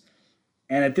seasons.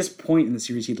 And at this point in the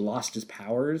series, he'd lost his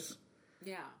powers.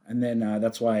 Yeah. And then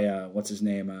that's why, what's his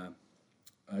name?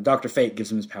 Dr. Fate gives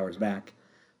him his powers back.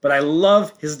 But I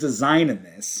love his design in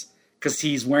this, because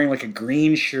he's wearing like a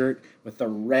green shirt with the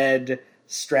red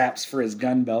straps for his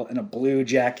gun belt and a blue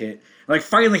jacket. Like,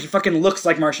 finally, he fucking looks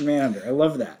like Martian Manhunter. I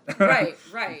love that.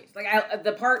 Right. Like,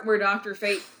 the part where Dr.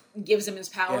 Fate gives him his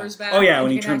powers back. Oh, yeah,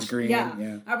 when he turns green.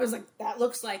 Yeah. I was like, that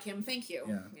looks like him. Thank you.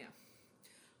 Yeah.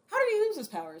 How did he lose his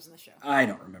powers in the show? I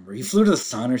don't remember. He flew to the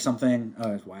sun or something. Oh,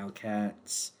 there's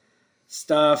Wildcats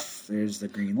stuff. There's the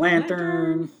Green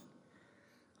Lantern.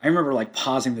 I remember like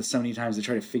pausing this so many times to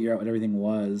try to figure out what everything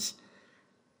was.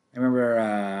 I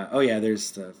remember,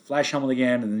 there's the Flash helmet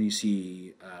again, and then you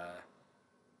see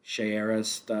Shiera's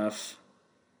stuff.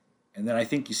 And then I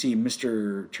think you see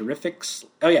Mr. Terrific's...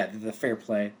 Oh, yeah, the Fair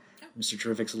Play. Mr.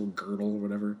 Terrific's little girdle or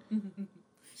whatever.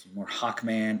 Some more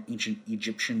Hawkman, ancient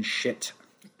Egyptian shit.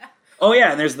 Oh,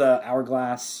 yeah, and there's the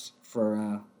hourglass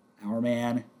for Our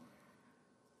Man.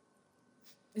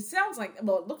 It sounds like...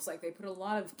 Well, it looks like they put a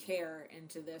lot of care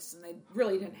into this, and they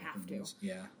really didn't have to.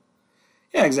 Yeah.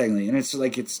 Yeah, exactly. And it's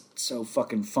like, it's so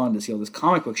fucking fun to see all this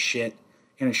comic book shit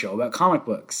in a show about comic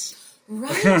books.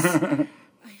 Right?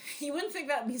 You wouldn't think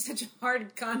that would be such a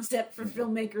hard concept for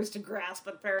filmmakers to grasp,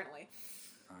 but apparently.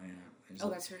 Oh, yeah.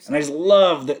 That's her. And I just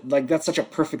love that, like, that's such a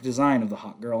perfect design of the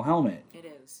Hawk Girl helmet. It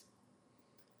is.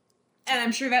 And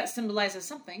I'm sure that symbolizes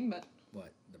something, but...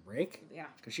 What, the break? Yeah.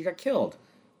 Because she got killed.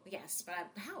 Yes, but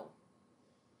how?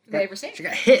 Did they ever say? She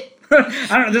got hit. I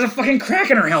don't know. There's a fucking crack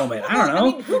in her helmet. I don't know.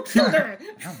 I mean, who killed her?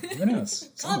 Who knows?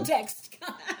 Context.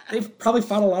 They've probably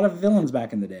fought a lot of villains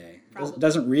back in the day. Probably. It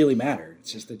doesn't really matter.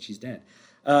 It's just that she's dead.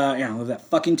 I love that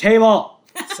fucking table.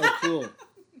 It's so cool.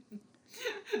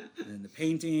 And the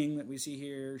painting that we see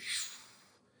here.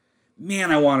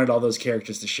 Man, I wanted all those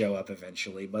characters to show up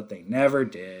eventually, but they never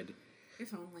did.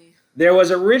 If only. There was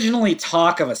originally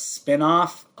talk of a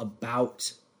spin-off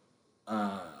about...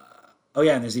 oh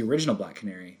yeah, and there's the original Black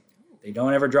Canary. They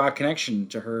don't ever draw a connection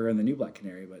to her and the new Black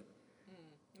Canary, but...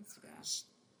 That's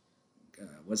bad.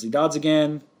 Wesley Dodds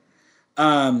again.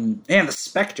 And the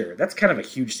Spectre. That's kind of a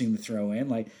huge thing to throw in.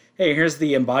 Like, hey, here's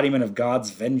the embodiment of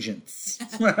God's vengeance.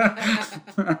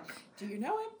 Do you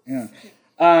know him? Yeah.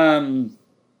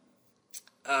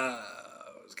 I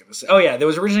was gonna say, oh yeah, there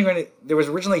was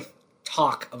originally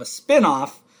talk of a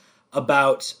spin-off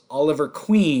about Oliver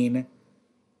Queen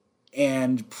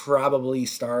and probably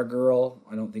Stargirl.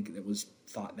 I don't think it was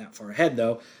thought that far ahead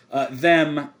though.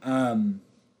 Them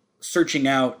searching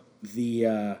out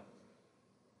the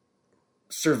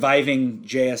surviving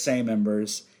JSA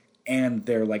members and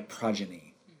their like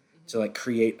progeny to like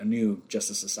create a new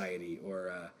Justice Society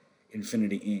or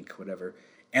Infinity Inc., whatever.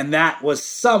 And that was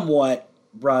somewhat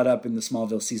brought up in the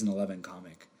Smallville season 11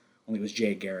 comic. Only it was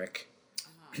Jay Garrick,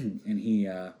 and he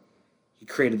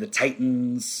created the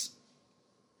Titans,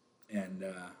 and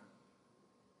it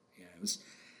was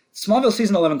Smallville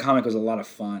season 11 comic was a lot of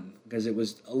fun because it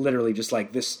was literally just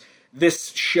like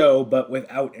this show but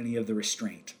without any of the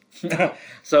restraint.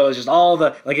 So it was just all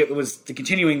the like it was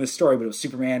continuing the story, but it was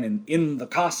Superman in the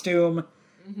costume.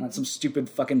 Not some stupid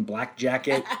fucking black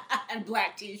jacket. And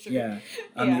black t-shirt. Yeah.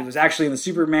 It was actually in the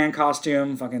Superman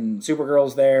costume. Fucking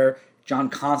Supergirl's there. John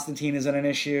Constantine is in an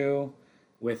issue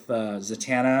with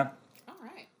Zatanna. All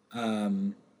right.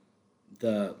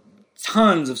 The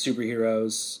tons of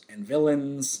superheroes and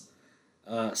villains.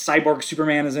 Cyborg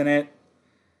Superman is in it.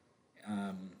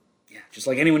 Just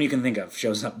like anyone you can think of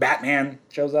shows up. Batman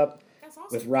shows up. That's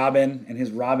awesome. With Robin, and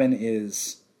his Robin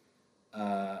is,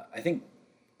 I think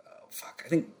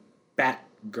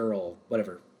Batgirl,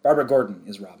 whatever. Barbara Gordon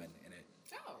is Robin in it.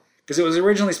 Oh. Because it was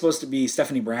originally supposed to be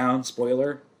Stephanie Brown,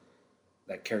 spoiler.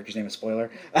 That character's name is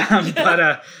spoiler.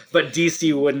 But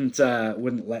DC wouldn't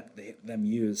let them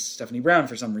use Stephanie Brown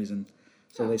for some reason.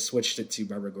 So they switched it to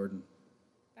Barbara Gordon.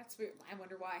 That's weird. I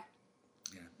wonder why.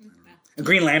 Yeah. And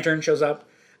Green Lantern shows up.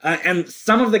 And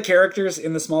some of the characters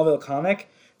in the Smallville comic,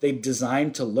 they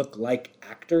designed to look like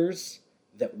actors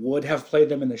that would have played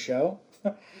them in the show.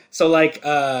 So, like,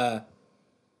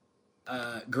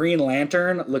 Green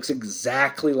Lantern looks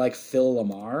exactly like Phil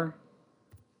Lamar.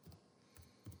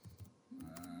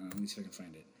 Let me see if I can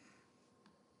find it.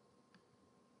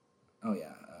 Oh,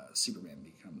 yeah. Superman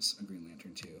becomes a Green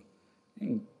Lantern, too. You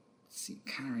can see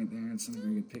kind of right there. It's not a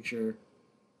very good picture.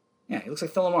 Yeah, he looks like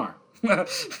Phil Lamar.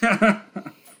 That's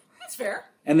fair.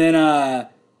 And then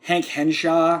Hank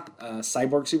Henshaw,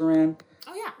 Cyborg Superman,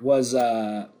 was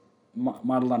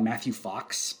modeled on Matthew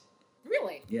Fox.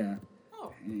 Really? Yeah.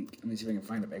 Oh. Hank, let me see if I can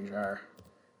find a picture.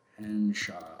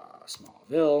 Henshaw,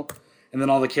 Smallville. And then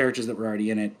all the characters that were already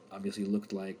in it obviously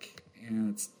looked like,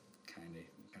 it's kind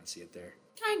of see it there.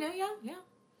 Kind of, yeah.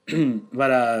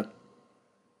 But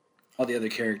all the other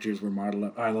characters were modeled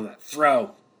on, I love that.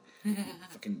 Throw.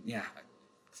 Fucking, yeah.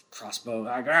 Crossbow.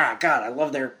 God, I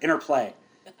love their interplay.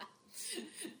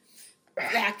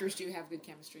 The actors do have good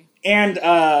chemistry. And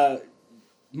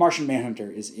Martian Manhunter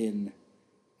is in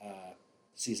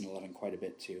season 11 quite a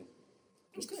bit, too.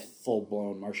 Just good.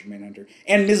 Full-blown Martian Manhunter.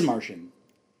 And Ms. Martian.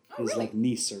 Oh, His, really? like,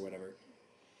 niece or whatever.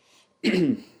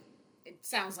 It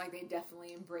sounds like they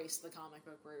definitely embraced the comic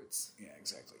book roots. Yeah,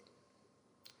 exactly.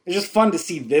 It's just fun to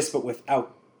see this, but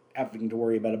without having to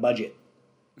worry about a budget.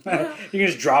 You can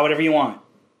just draw whatever you want.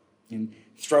 And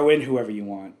throw in whoever you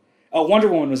want. Oh, Wonder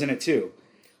Woman was in it, too.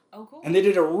 Oh, cool. And they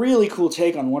did a really cool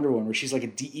take on Wonder Woman where she's like a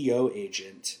DEO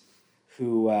agent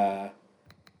who, I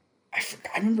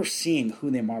remember seeing who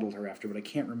they modeled her after, but I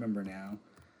can't remember now.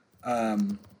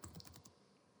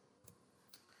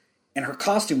 And her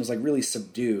costume was like really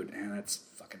subdued. And that's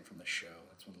fucking from the show.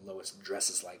 That's when Lois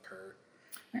dresses like her.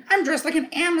 I'm dressed like an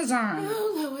Amazon.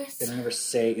 Oh, Lois. They don't ever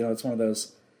say, it's one of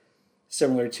those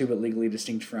similar to but legally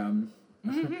distinct from.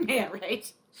 Yeah, right.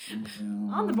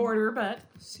 On the border, but...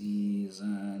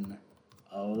 Season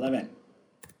 11.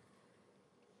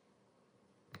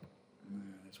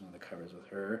 There's one of the covers with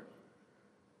her.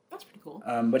 That's pretty cool.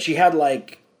 But she was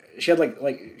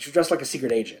dressed like a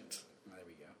secret agent. Oh, there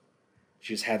we go.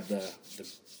 She just had the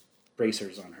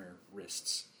bracers on her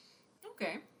wrists.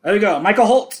 Okay. There we go. Michael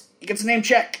Holt. He gets a name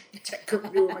check. Tech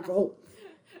reviewer Michael Holt.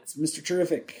 It's Mr.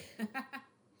 Terrific.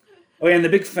 Oh, yeah, and the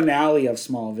big finale of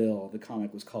Smallville, the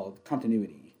comic, was called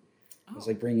Continuity. It was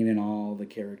like bringing in all the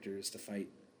characters to fight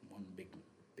one big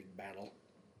battle.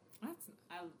 That's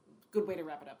a good way to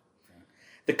wrap it up. Yeah.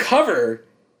 The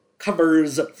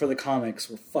covers for the comics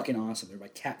were fucking awesome. They're by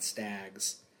Kat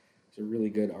Staggs. He's a really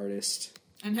good artist.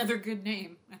 Another good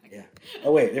name. Yeah.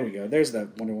 Oh, wait, there we go. There's the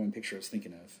Wonder Woman picture I was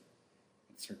thinking of.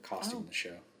 It's her costume in the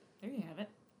show. There you have it.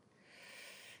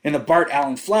 And the Bart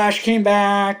Allen Flash came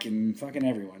back, and fucking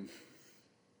everyone.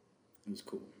 It was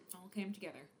cool. All came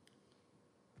together.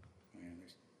 And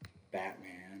there's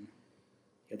Batman.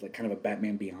 He had like kind of a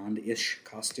Batman Beyond-ish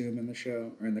costume in the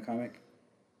show, or in the comic.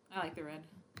 I like the red.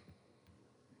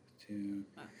 Too.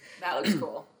 That looks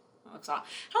cool. That looks awesome.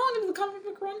 How long did the comic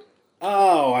book run?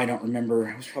 Oh, I don't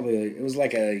remember. It was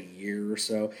like a year or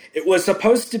so. It was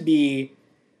supposed to be,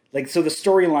 like, so the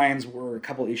storylines were a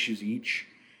couple issues each,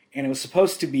 and it was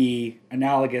supposed to be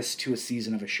analogous to a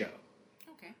season of a show.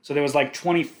 Okay. So there was like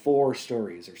 24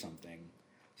 stories or something.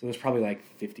 So there's probably like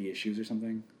 50 issues or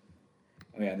something.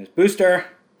 Oh yeah, and there's Booster.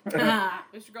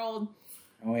 Mr. Gold.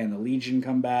 Oh yeah, and the Legion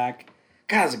come back.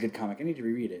 God, it's a good comic. I need to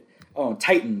reread it. Oh, and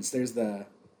Titans. There's the,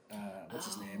 what's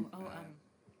his name?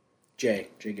 Jay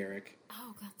Garrick.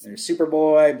 Oh, God. There's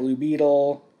Superboy, Blue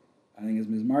Beetle. I think it's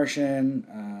Ms. Martian.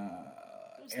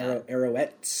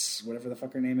 Arrowette, whatever the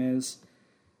fuck her name is.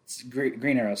 It's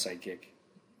Green Arrow sidekick.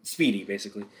 Speedy,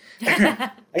 basically.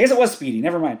 I guess it was Speedy.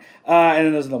 Never mind. And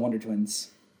then those are the Wonder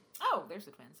Twins. Oh, there's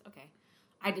the twins. Okay,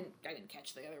 I didn't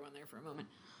catch the other one there for a moment.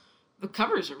 The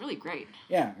covers are really great.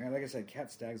 Yeah, like I said,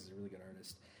 Kat Staggs is a really good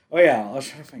artist. Oh yeah, I was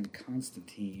trying to find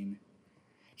Constantine.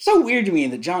 It's so weird to me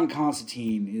that John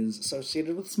Constantine is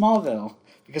associated with Smallville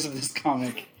because of this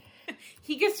comic.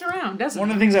 He gets around, doesn't he? One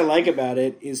of the things I like about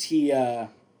it is he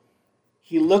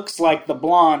looks like the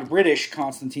blonde British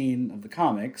Constantine of the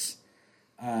comics.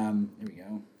 There we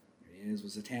go. There he is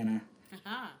with Zatanna.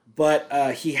 Uh-huh.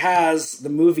 But he has the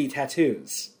movie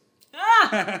tattoos.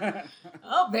 Ah!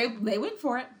 Oh, they went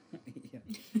for it. Yeah.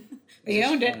 They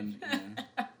owned it.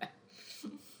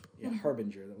 Yeah,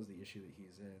 Harbinger, that was the issue that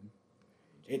he's in.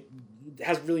 It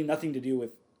has really nothing to do with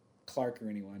Clark or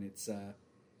anyone. It's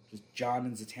just John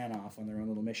and Zatanna off on their own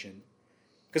little mission.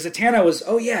 Because Zatanna was,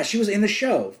 she was in the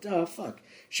show. Oh, fuck.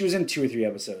 She was in 2 or 3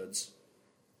 episodes.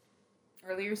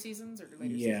 Earlier seasons or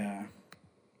later seasons? Yeah.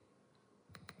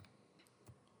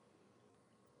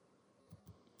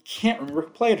 Can't remember who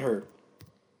played her.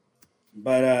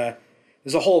 But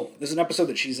there's an episode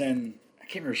that she's in. I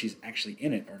can't remember if she's actually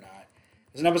in it or not.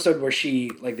 There's an episode where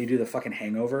they do the fucking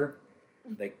hangover.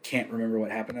 They can't remember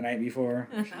what happened the night before.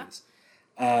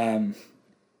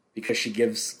 Because she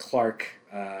gives Clark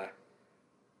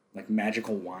like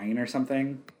magical wine or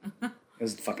something. It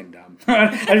was fucking dumb. I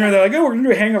remember they're like, we're gonna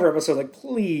do a hangover episode. Like,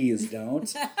 please don't.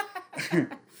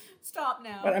 Stop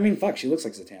now. But I mean, fuck, she looks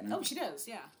like Zatanna. Oh, she does,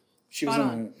 yeah. She was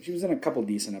in a couple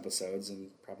decent episodes and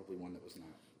probably one that was not.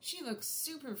 She looks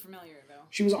super familiar though.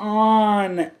 She was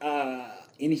on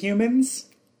Inhumans.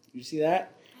 Did you see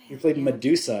that? He played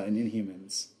Medusa in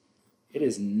Inhumans. It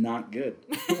is not good.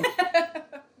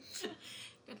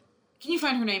 Can you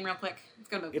find her name real quick? It's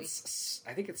got a movie.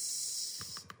 I think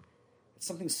it's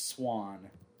something Swan.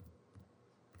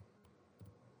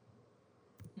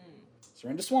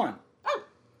 Surrender Swan. Oh,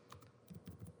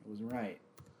 I was right.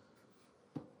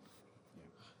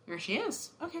 there she is.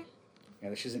 Okay.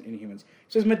 Yeah, she's in Inhumans.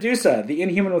 She was Medusa, the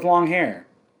Inhuman with long hair.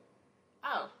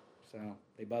 Oh. So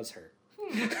they buzz her.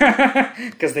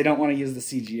 Because they don't want to use the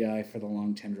CGI for the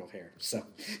long tendril hair. So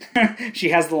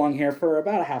she has the long hair for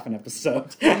about a half an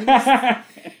episode.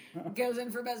 Goes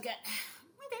in for Buzzcut.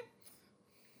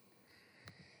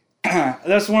 Okay.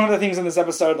 That's one of the things in this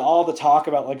episode, all the talk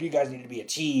about, like, you guys need to be a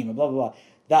team, and blah, blah, blah.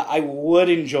 That I would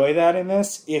enjoy that in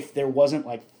this if there wasn't,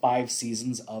 like, 5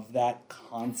 seasons of that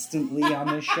constantly on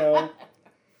this show.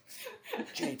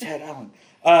 J. Ted Allen.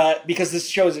 Because this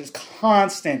show is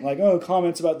constant, like,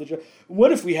 comments about the show.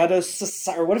 What if we had a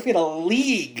society, or what if we had a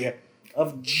league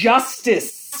of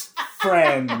justice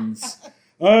friends?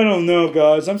 I don't know,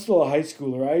 guys. I'm still a high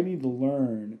schooler. I need to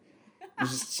learn.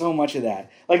 There's just so much of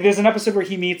that. Like, there's an episode where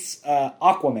he meets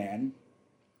Aquaman,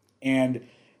 and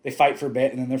they fight for a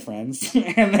bit, and then they're friends.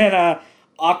 And then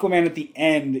Aquaman at the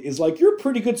end is like, you're a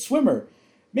pretty good swimmer.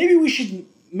 Maybe we should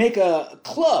make a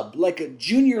club, like a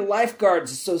Junior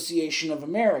Lifeguards Association of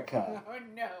America. Oh,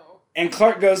 no. And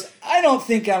Clark goes, I don't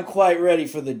think I'm quite ready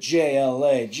for the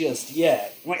JLA just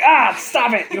yet. I'm like,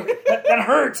 stop it! That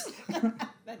hurts!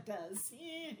 That does.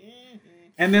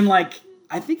 And then, like,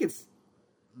 I think it's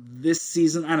this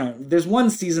season, I don't know, there's one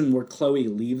season where Chloe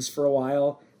leaves for a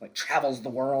while, like, travels the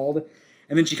world,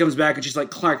 And then she comes back and she's like,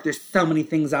 Clark, there's so many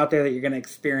things out there that you're going to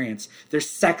experience. There's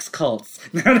sex cults.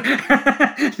 No,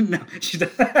 she does.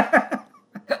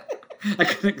 I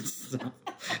couldn't stop.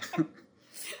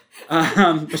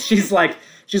 But she's like,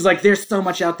 there's so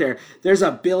much out there. There's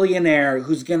a billionaire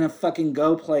who's gonna fucking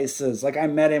go places. Like, I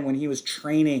met him when he was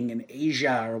training in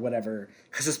Asia or whatever,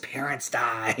 because his parents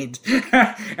died.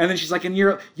 And then she's like, and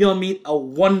you'll meet a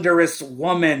wondrous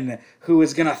woman who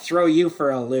is gonna throw you for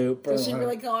a loop. Does she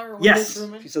really call her a wondrous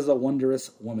woman? Yes, she says a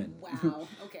wondrous woman. Wow,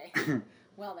 okay.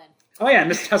 Well then. Oh yeah,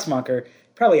 Miss Tessmacher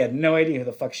probably had no idea who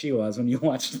the fuck she was when you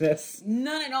watched this.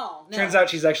 None at all. No. Turns out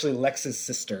she's actually Lex's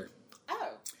sister. Oh.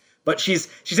 But she's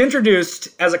introduced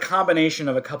as a combination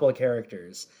of a couple of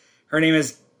characters. Her name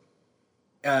is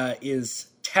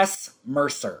Tess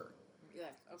Mercer. Yeah,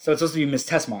 okay. So it's supposed to be Miss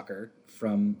Tessmacher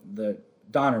from the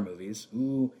Donner movies.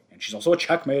 Ooh, and she's also a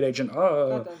checkmate agent.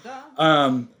 Oh. Da,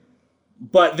 da, da.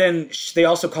 But then they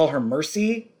also call her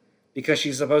Mercy because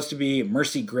she's supposed to be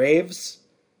Mercy Graves,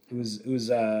 who's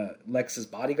Lex's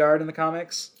bodyguard in the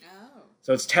comics. Oh.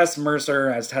 So it's Tess Mercer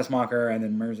as Tessmacher, and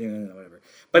then Mercy, whatever.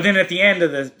 But then at the end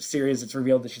of the series, it's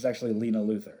revealed that she's actually Lena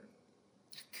Luthor.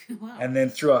 Wow. And then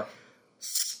through a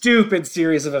stupid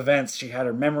series of events, she had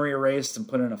her memory erased and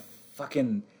put in a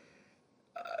fucking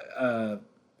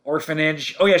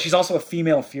orphanage. Oh yeah, she's also a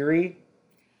female Fury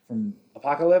from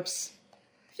Apocalypse.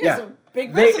 She has a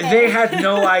big they resume. had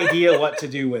no idea what to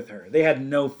do with her. They had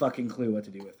no fucking clue what to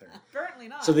do with her. Apparently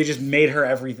not. So they just made her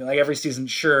everything. Like every season,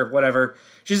 sure, whatever.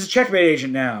 She's a checkmate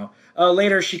agent now.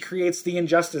 Later, she creates the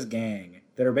Injustice Gang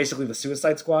that are basically the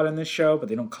Suicide Squad in this show, but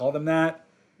they don't call them that.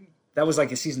 That was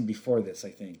like a season before this, I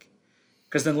think.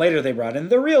 Because then later they brought in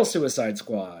the real Suicide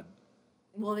Squad.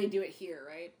 Well, they do it here,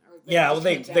 right? Or Yeah, well,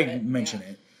 they it. mention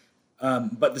it.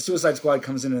 But the Suicide Squad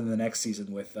comes in the next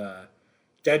season with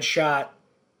Deadshot,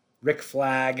 Rick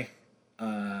Flag,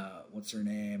 what's her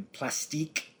name?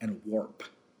 Plastique, and Warp.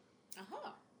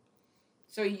 Uh-huh.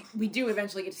 So we do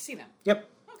eventually get to see them. Yep.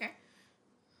 Okay.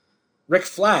 Rick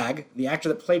Flag, the actor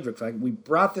that played Rick Flag, I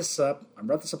brought this up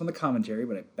in the commentary,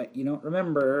 but I bet you don't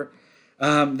remember.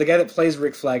 The guy that plays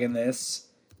Rick Flag in this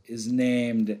is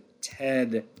named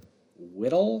Ted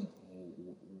Whittle.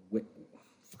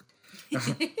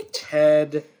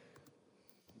 Ted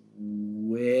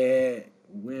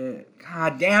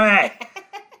God damn it!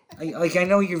 I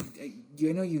know you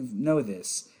know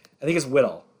this. I think it's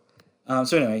Whittle.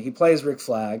 So anyway, he plays Rick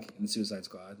Flag in the Suicide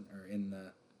Squad, or in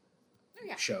the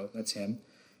show. That's him.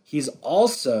 He's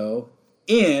also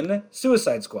in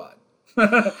Suicide Squad.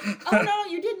 Oh no,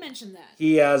 you did mention that.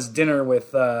 He has dinner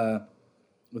with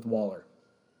Waller.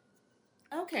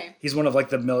 Okay. He's one of like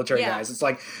the military guys. It's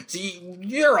like, see,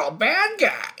 you're all bad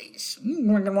guys.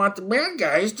 We're gonna want the bad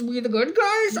guys to be the good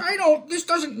guys. This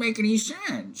doesn't make any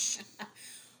sense.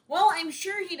 Well, I'm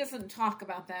sure he doesn't talk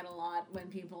about that a lot when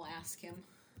people ask him.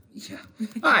 Yeah,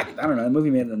 I don't know. The movie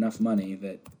made enough money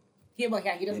that He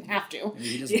doesn't have to.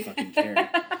 he doesn't fucking care.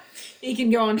 He can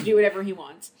go on to do whatever he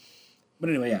wants.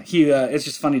 But anyway, yeah, he. It's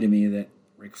just funny to me that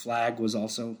Rick Flag was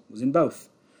in both.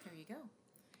 There you go.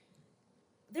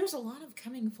 There's a lot of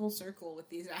coming full circle with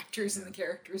these actors and the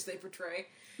characters they portray.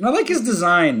 And I like his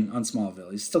design on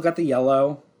Smallville. He's still got the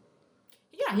yellow.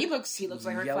 Yeah, he looks like Rick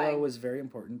Flag. Yellow was very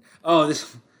important. Oh,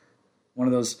 this one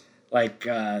of those like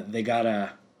they got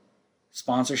a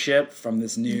sponsorship from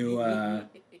this new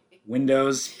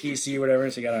Windows PC or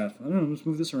whatever. So you gotta let's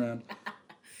move this around.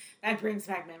 That brings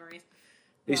back memories.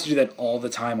 They used to do that all the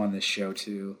time on this show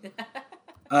too.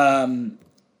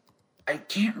 I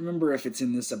can't remember if it's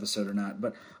in this episode or not,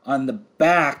 but on the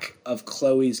back of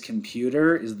Chloe's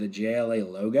computer is the JLA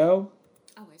logo.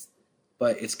 Always.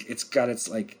 But it's got its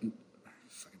like I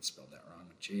fucking spelled that wrong.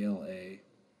 JLA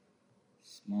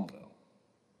Smallville.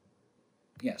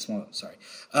 Yeah, Smallville, sorry.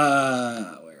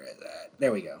 Where is that?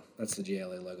 There we go. That's the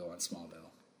JLA logo on Smallville.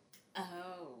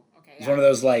 Oh, okay. It's one of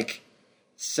those like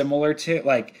similar to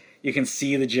like you can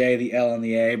see the J, the L, and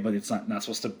the A, but it's not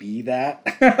supposed to be that.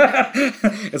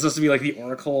 It's supposed to be like the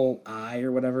Oracle I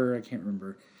or whatever. I can't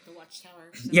remember. The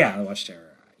Watchtower. Yeah, the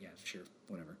Watchtower. Yeah, sure,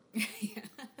 whatever. Yeah.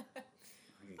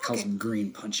 It calls him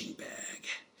Green Punching Bag.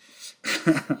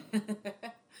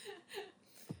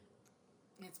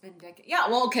 It's been decades. Yeah,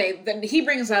 well, okay. Then he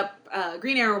brings up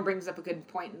Green Arrow brings up a good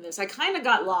point in this. I kind of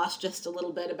got lost just a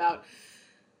little bit about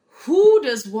who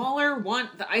does Waller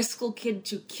want the Icicle Kid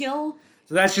to kill.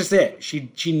 So that's just it.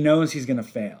 She knows he's going to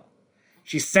fail.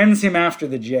 She sends him after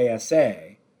the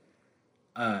JSA,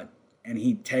 and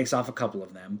he takes off a couple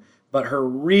of them. But her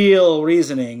real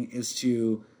reasoning is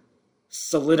to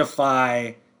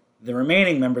solidify the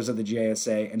remaining members of the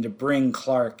JSA and to bring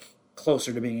Clark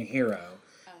closer to being a hero.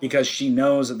 because she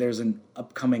knows that there's an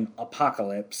upcoming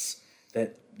apocalypse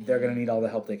that they're going to need all the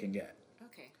help they can get.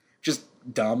 Okay. Just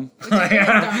dumb. Dumb.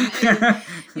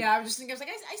 Yeah, I was just thinking,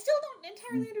 I still don't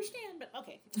entirely understand, but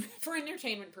okay. For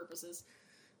entertainment purposes.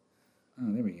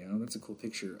 Oh, there we go. That's a cool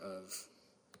picture of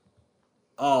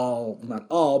not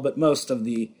all, but most of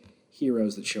the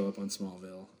heroes that show up on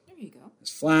Smallville. There you go. There's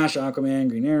Flash, Aquaman,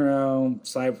 Green Arrow,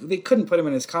 Cyber. They couldn't put him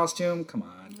in his costume. Come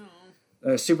on.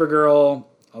 No. Supergirl,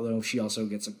 although she also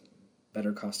gets a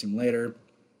better costume later.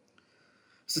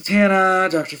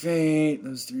 Zatanna, Dr. Fate,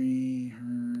 those three,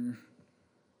 her,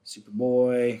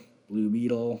 Superboy, Blue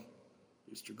Beetle,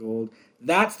 Booster Gold.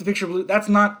 That's the picture of Blue. That's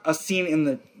not a scene in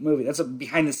the movie. That's a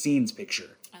behind-the-scenes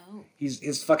picture. Oh.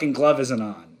 His fucking glove isn't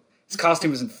on. His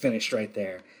costume isn't finished right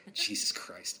there. Jesus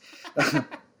Christ. Oh,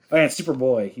 yeah,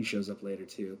 Superboy. He shows up later,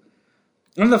 too.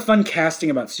 One of the fun casting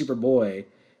about Superboy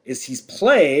is he's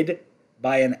played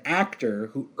by an actor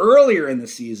who earlier in the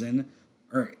series,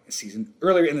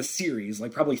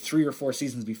 like probably 3 or 4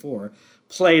 seasons before,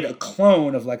 played a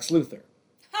clone of Lex Luthor.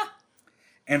 Huh.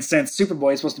 And since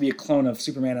Superboy is supposed to be a clone of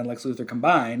Superman and Lex Luthor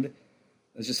combined,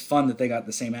 it's just fun that they got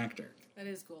the same actor. That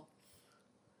is cool.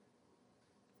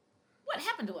 What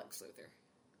happened to Lex Luthor?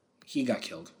 He got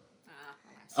killed.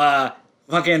 Alas.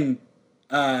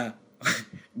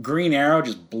 Green Arrow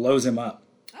just blows him up.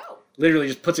 Oh. Literally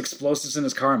just puts explosives in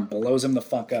his car and blows him the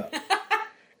fuck up.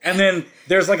 And then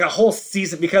there's like a whole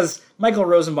season, because Michael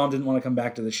Rosenbaum didn't want to come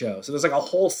back to the show. So there's like a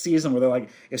whole season where they're like,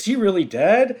 is he really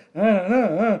dead?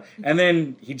 And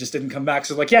then he just didn't come back.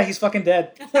 So like, yeah, he's fucking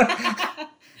dead.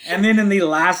 And then in the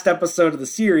last episode of the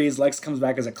series, Lex comes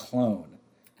back as a clone.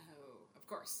 Oh, of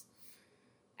course.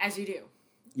 As you do.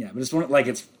 Yeah, but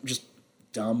it's just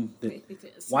dumb. It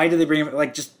is. Why did they bring him?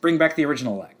 Like, just bring back the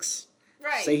original Lex.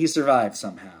 Right. Say he survived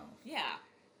somehow. Yeah.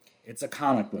 It's a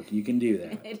comic book. You can do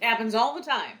that. It happens all the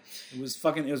time. It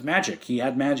was magic. He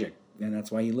had magic, and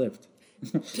that's why he lived.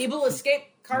 People escape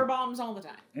car bombs all the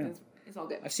time. Yeah. It's all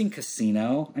good. I've seen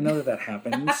Casino. I know that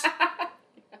happens.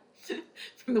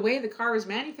 From the way the car was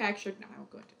manufactured. No, I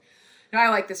won't go into it. No, I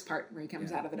like this part where he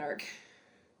comes out of the dark.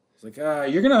 It's like,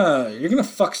 you're gonna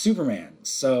fuck Superman,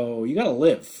 so you gotta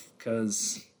live,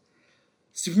 because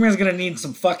Superman's gonna need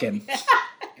some fucking.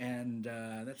 And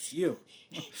that's you.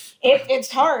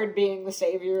 It's hard being the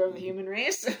savior of the human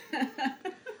race.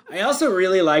 I also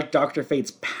really like Dr.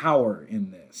 Fate's power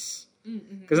in this.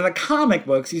 Because in the comic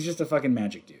books, he's just a fucking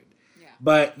magic dude. Yeah.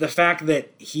 But the fact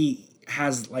that he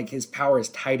has, like, his power is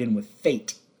tied in with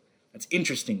fate, that's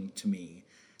interesting to me.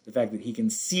 The fact that he can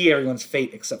see everyone's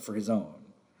fate except for his own.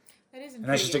 That is intriguing.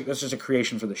 And that's just a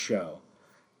creation for the show.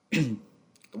 The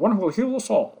one who will heal us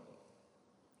all.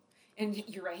 And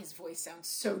you're right, his voice sounds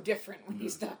so different when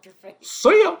he's Dr. Fate.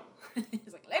 See ya!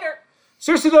 He's like, later!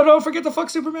 Seriously though, don't forget to fuck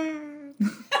Superman!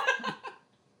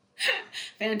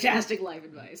 Fantastic life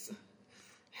advice.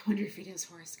 I wonder if he does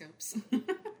horoscopes.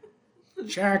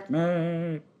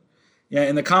 Checkmate! Yeah,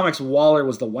 in the comics, Waller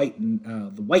was the white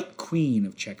queen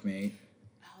of Checkmate.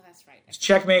 Oh, that's right.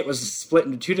 Checkmate was split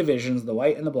into 2 divisions, the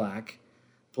white and the black.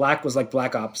 Black was like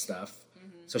Black Ops stuff.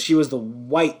 So she was the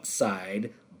white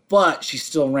side, but she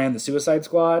still ran the Suicide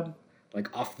Squad,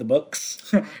 like, off the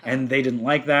books. And they didn't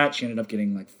like that. She ended up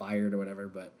getting, like, fired or whatever,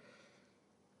 but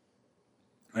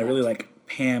I really like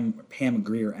Pam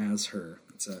Grier as her.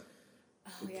 It's a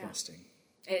good casting.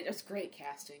 It's great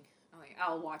casting.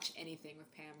 I'll watch anything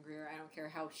with Pam Grier. I don't care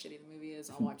how shitty the movie is.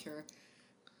 I'll watch her.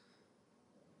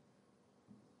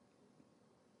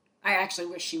 I actually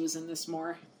wish she was in this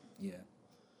more. Yeah.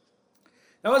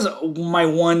 That was my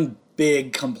one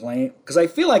big complaint, because I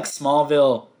feel like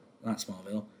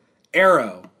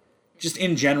Arrow, just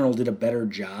in general, did a better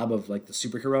job of, like, the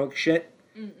superheroic shit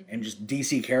and just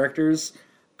DC characters,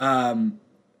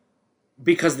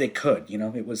 because they could,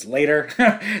 it was later.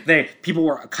 People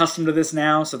were accustomed to this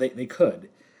now, so they could.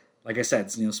 Like I said,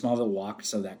 Smallville walked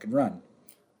so that could run.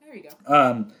 There you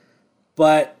go.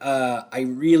 But I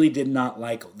really did not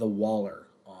like the Waller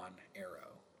on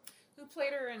Arrow. Who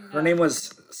played her in... Her name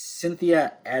was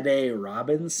Cynthia Ade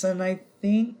Robinson, I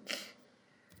think.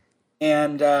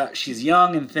 And she's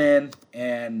young and thin,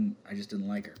 and I just didn't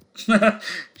like her.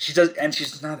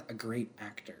 She's not a great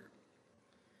actor.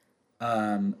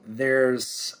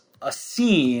 There's a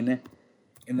scene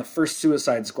in the first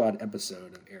Suicide Squad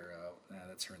episode of Arrow.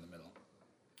 That's her in the middle.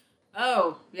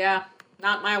 Oh, yeah.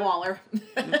 Not my Waller.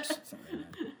 Oops, sorry,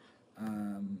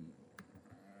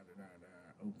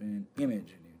 open image,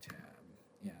 a new tab.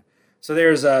 Yeah. So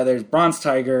there's Bronze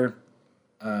Tiger,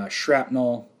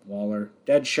 Shrapnel, Waller,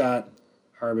 Deadshot,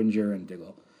 Harbinger, and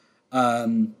Diggle.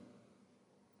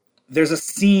 There's a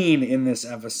scene in this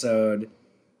episode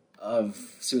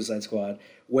of Suicide Squad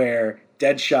where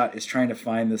Deadshot is trying to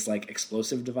find this like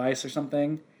explosive device or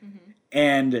something,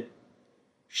 and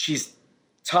she's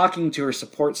talking to her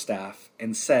support staff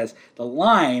and says the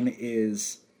line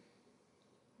is,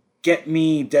 "Get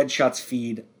me Deadshot's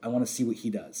feed. I want to see what he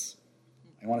does.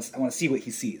 I want to see what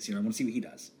he sees. I want to see what he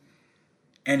does."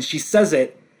 And she says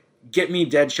it, "Get me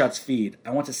Deadshot's feed.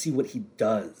 I want to see what he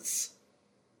does."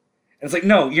 And it's like,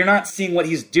 no, you're not seeing what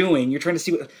he's doing. You're trying to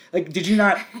see what... Like, did you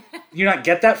not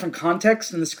get that from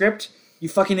context in the script? You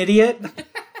fucking idiot.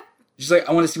 She's like,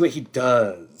 "I want to see what he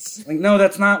does." Like, no,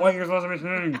 that's not what you're supposed to be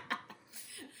saying.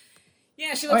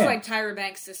 Yeah, she looks like Tyra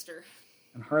Banks' sister.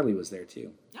 And Harley was there,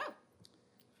 too. Oh.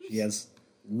 She has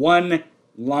one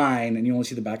line, and you only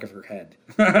see the back of her head.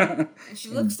 And she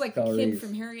looks like the kid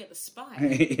from Harriet the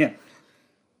Spy. Yeah.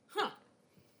 Huh.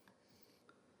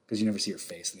 Because you never see her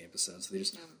face in the episode, so they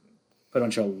just put a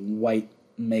bunch of white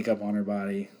makeup on her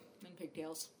body. And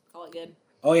pigtails. Call it good.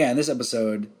 Oh, yeah, in this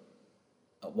episode,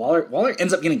 Waller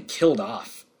ends up getting killed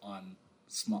off on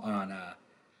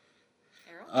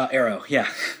Arrow. Yeah.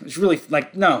 It's really,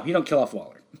 like, no, you don't kill off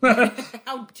Waller.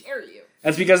 How dare you?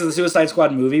 That's because the Suicide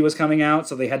Squad movie was coming out,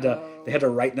 so they had to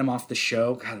write them off the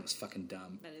show. God, it was fucking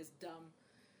dumb. That is dumb.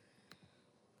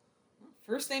 Well,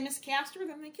 first they miscast her,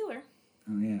 then they kill her.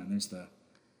 Oh yeah, and there's the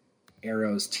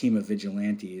Arrow's team of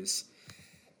vigilantes.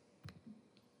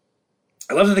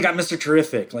 I love that they got Mr.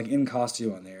 Terrific, like, in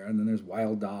costume on there. And then there's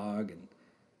Wild Dog and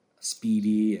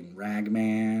Speedy and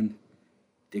Ragman.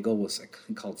 Diggle was, I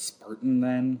think, called Spartan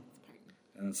then.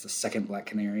 And it's the second Black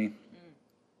Canary.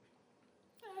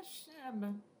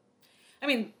 I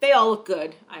mean, they all look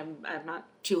good. I'm not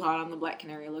too hot on the Black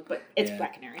Canary look, but it's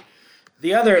Black Canary.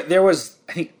 There was,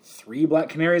 I think, 3 Black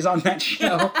Canaries on that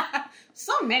show.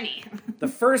 So many. The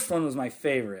first one was my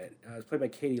favorite. It was played by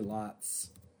Katie Lotz,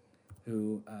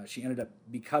 who she ended up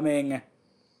becoming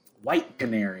White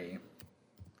Canary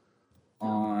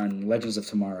on Legends of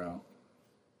Tomorrow.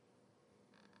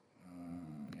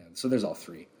 So there's all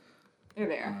 3. They're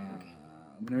there.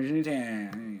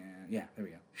 Yeah, there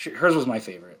we go. Hers was my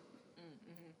favorite.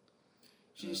 Mm-hmm.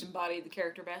 She just embodied the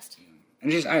character best.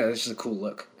 And it's just a cool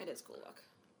look. It is a cool look.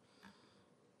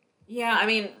 Yeah, I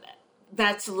mean,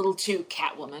 that's a little too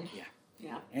Catwoman.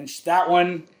 Yeah. And that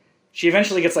one, she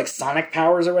eventually gets like sonic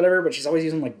powers or whatever, but she's always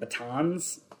using like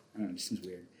batons. I don't know, it just seems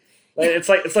weird. Like it's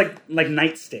like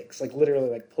nightsticks, like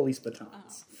literally like police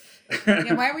batons. Oh.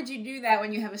 Yeah, why would you do that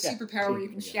when you have a superpower where you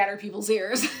can shatter people's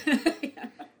ears?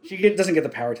 She doesn't get the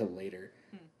power till later.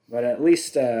 But at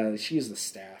least she used the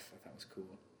staff. I thought was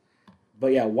cool. But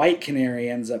yeah, White Canary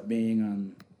ends up being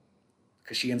on...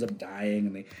 Because she ends up dying,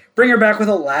 and they bring her back with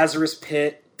a Lazarus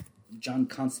pit. John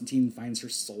Constantine finds her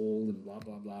soul, and blah,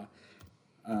 blah, blah.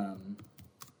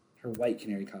 Her White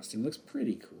Canary costume looks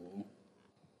pretty cool.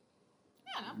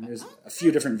 Yeah, there's a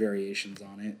few different variations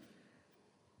on it.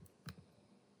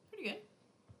 Pretty good.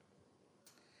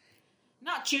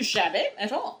 Not too shabby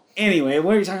at all. Anyway,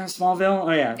 what are you talking about, Smallville?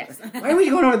 Oh, yeah. Yes. Why are we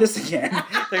going over this again?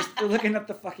 They're looking at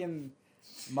the fucking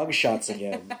mugshots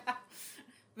again.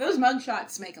 Those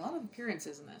mugshots make a lot of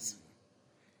appearances in this.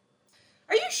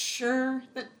 Are you sure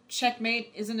that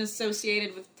Checkmate isn't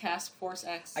associated with Task Force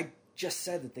X? I just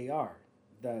said that they are.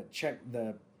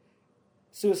 The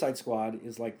Suicide Squad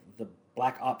is like the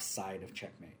Black Ops side of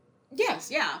Checkmate.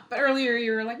 Yes, yeah. But earlier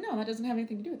you were like, no, that doesn't have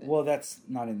anything to do with it. Well, that's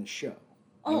not in the show.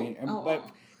 Oh.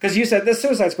 Because you said the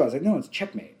Suicide Squad. I was like, no, it's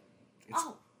Checkmate. It's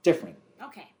different.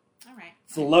 Okay. All right.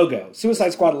 It's the logo.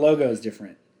 Suicide Squad logo is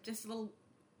different. Just a little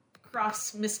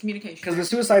cross miscommunication. Because the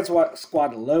Suicide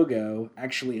Squad logo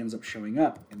actually ends up showing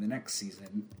up in the next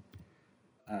season.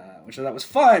 Which I thought was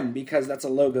fun, because that's a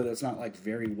logo that's not, like,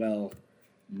 very well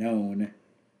known.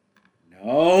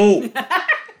 No!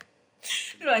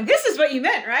 You're like, this is what you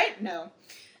meant, right? No.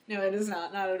 No, it is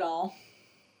not. Not at all.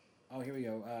 Oh, here we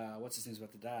go. What's his name's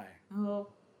about to die? Oh.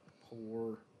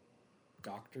 Poor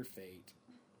Dr. Fate.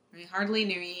 I hardly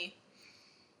knew ye.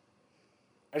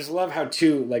 I just love how,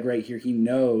 too, like right here, he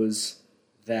knows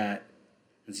that,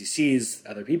 as he sees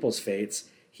other people's fates,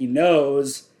 he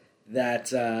knows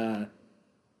that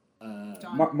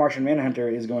Martian Manhunter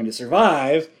is going to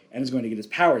survive and is going to get his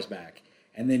powers back.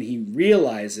 And then he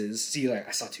realizes, see, like,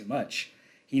 I saw too much.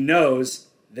 He knows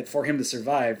that for him to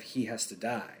survive, he has to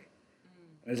die.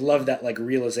 I just love that, like,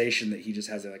 realization that he just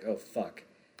has, like, oh, fuck,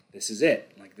 this is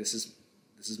it. Like, this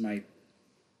is my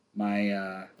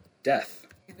death.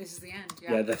 And this is the end,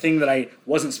 yeah. Yeah, the thing that I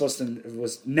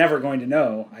was never going to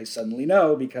know, I suddenly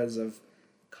know because of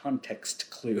context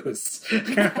clues.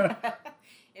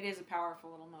 It is a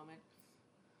powerful little moment.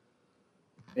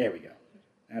 There we go.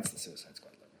 That's the Suicide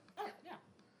Squad logo. Oh, yeah.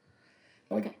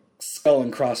 Like Skull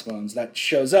and Crossbones. That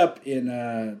shows up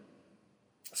in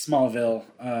Smallville.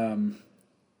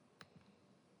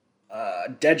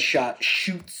 Deadshot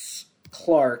shoots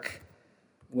Clark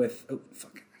with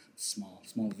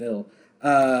Smallville.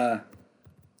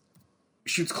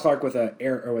 Shoots Clark with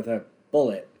a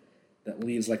bullet that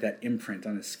leaves like that imprint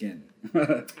on his skin.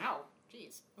 Ow.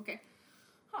 Jeez. Okay.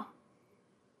 Huh.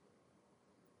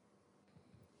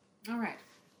 All right.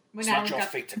 It's not your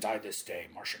fate to die this day,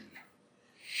 Martian.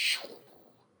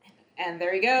 And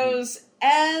there he goes.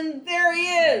 And there he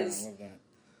is. Yeah, I love that.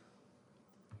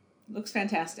 Looks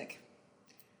fantastic.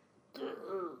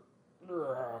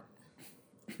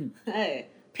 Hey,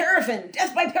 paraffin!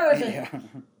 Death by paraffin! Yeah.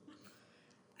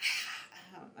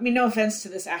 I mean, no offense to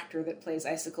this actor that plays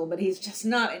Icicle, but he's just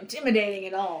not intimidating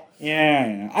at all.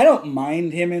 Yeah. I don't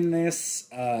mind him in this.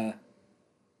 I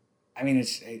mean,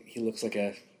 he looks like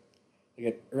an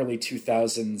early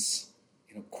 2000s,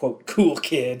 quote, cool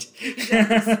kid. He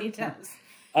does. He does.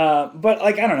 But,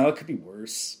 like, I don't know, it could be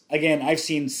worse. Again, I've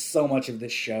seen so much of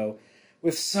this show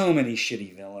with so many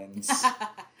shitty villains.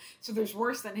 So there's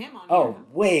worse than him on Oh, here.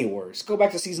 way worse. Go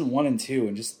back to season 1 and 2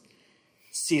 and just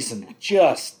see some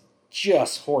just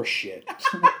horse shit.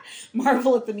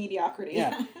 Marvel at the mediocrity.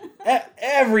 Yeah.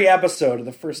 Every episode of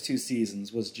the first 2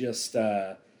 seasons was just,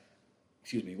 it's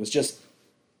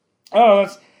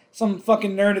some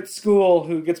fucking nerd at school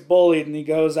who gets bullied and he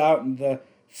goes out in the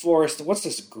forest. What's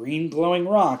this green glowing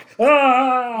rock?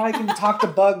 I can talk to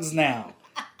bugs now.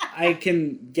 I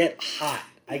can get hot.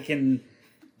 I can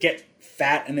get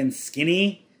fat and then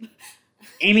skinny.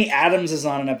 Amy Adams is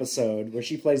on an episode where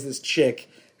she plays this chick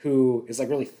who is like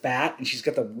really fat and she's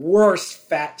got the worst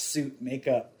fat suit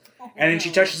makeup. And then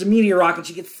she touches a meteor rock and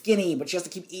she gets skinny, but she has to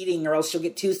keep eating or else she'll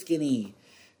get too skinny.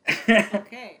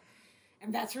 Okay.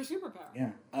 And that's her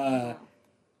superpower. Yeah.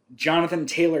 Jonathan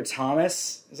Taylor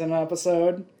Thomas is in an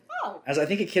episode. Oh. As I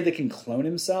think a kid that can clone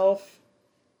himself.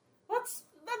 That's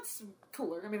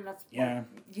cooler. I mean, that's... Yeah.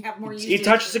 You have more use. He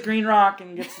touches a green rock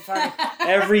and gets the fucking...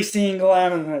 every single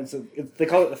episode. They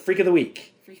call it the Freak of the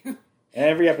Week. For you.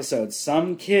 Every episode.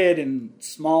 Some kid in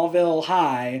Smallville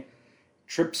High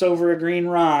trips over a green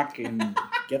rock and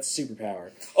gets a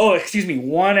superpower. Oh, excuse me.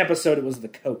 One episode it was the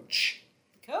coach.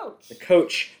 Coach. The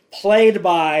coach, played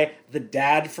by the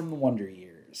dad from the Wonder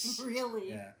Years. Really?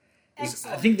 Yeah.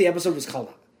 Excellent. I think the episode was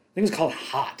called...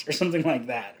 Hot or something like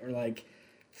that. Or like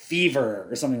Fever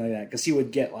or something like that. Because he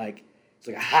would get like... It's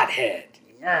like a hot head.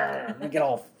 And get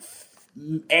all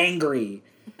angry.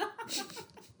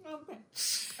 Okay.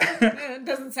 It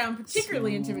doesn't sound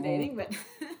particularly intimidating, but...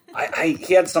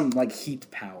 He had some like heat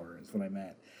power is what I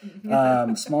meant.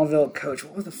 Smallville coach.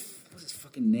 What was his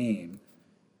fucking name?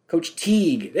 Coach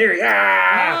Teague. There he is.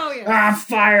 Oh, yeah. I'm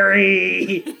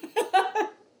fiery.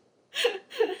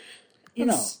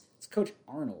 No, it's Coach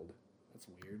Arnold. That's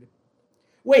weird.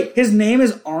 Wait, his name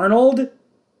is Arnold?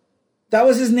 That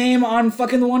was his name on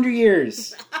fucking The Wonder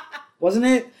Years. Wasn't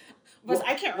it?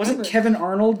 I can't remember. Wasn't Kevin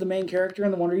Arnold the main character in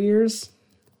The Wonder Years?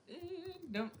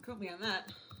 Don't quote me on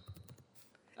that.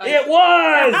 It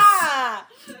was! Ah!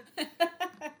 Look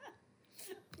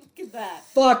at that.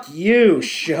 Fuck you,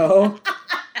 show.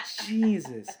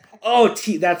 Jesus. Oh,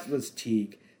 that was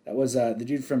Teague. That was the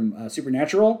dude from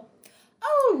Supernatural.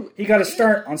 Oh! He got a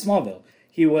start on Smallville.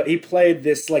 He played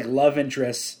this like love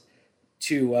interest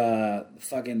to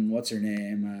fucking what's her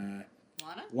name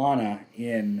Lana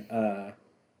in a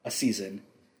season,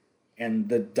 and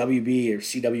the WB or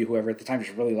CW whoever at the time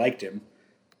just really liked him,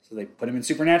 so they put him in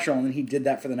Supernatural, and then he did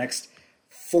that for the next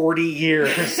 40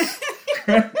 years.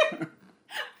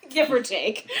 Give or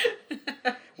take.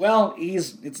 Well,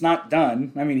 it's not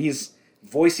done. I mean, he's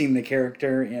voicing the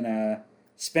character in a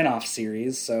spin-off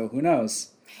series, so who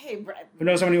knows? Hey, Brad. Who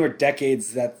knows how many more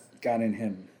decades that got in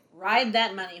him? Ride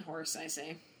that money horse, I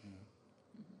say.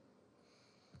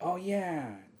 Oh,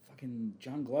 yeah. Fucking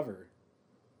John Glover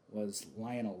was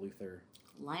Lionel Luthor.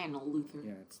 Lionel Luthor.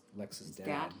 Yeah, it's Lex's His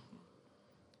dad.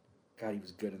 God, he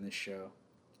was good in this show.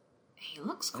 He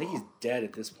looks cool. I think he's dead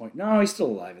at this point. No, he's still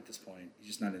alive at this point. He's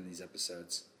just not in these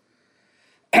episodes.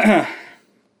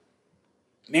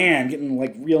 Man, getting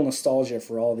like real nostalgia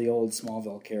for all the old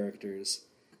Smallville characters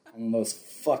on those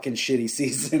fucking shitty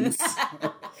seasons.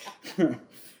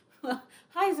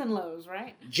 Highs and lows,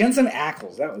 right? Jensen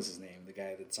Ackles, that was his name, the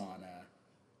guy that's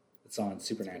on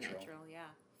Supernatural. Yeah.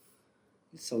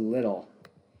 He's so little.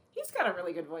 He's got a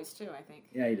really good voice too, I think.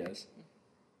 Yeah, he does.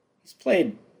 He's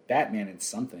played Batman in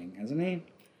something, hasn't he?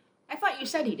 I thought you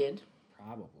said he did.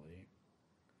 Probably.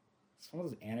 It's one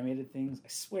of those animated things. I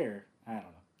swear. I don't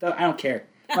know. I don't care.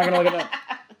 I'm not going to look it up.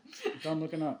 I'm done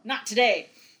looking up. Not today.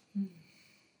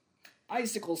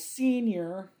 Icicle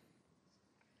Senior.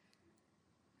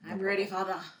 I'm ready,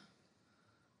 Father.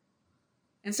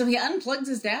 And so he unplugs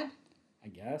his dad? I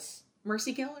guess.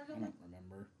 Mercy kill or I something? don't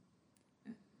remember.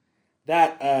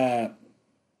 That,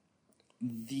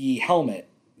 the helmet,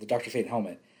 the Dr. Fate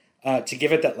helmet, to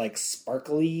give it that, like,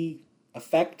 sparkly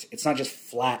effect, it's not just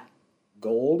flat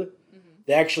gold.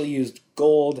 They actually used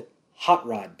gold hot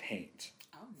rod paint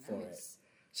for it.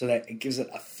 So that it gives it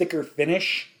a thicker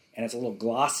finish, and it's a little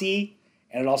glossy,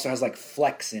 and it also has, like,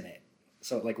 flecks in it.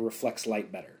 So it, like, reflects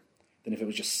light better than if it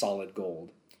was just solid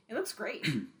gold. It looks great.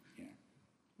 Yeah.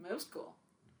 Most cool.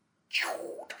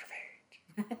 Dr.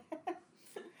 Fate.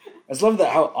 I just love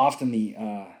that how often the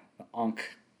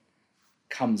Ankh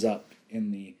comes up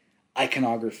in the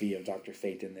iconography of Dr.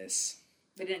 Fate in this.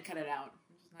 They didn't cut it out.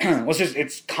 Well,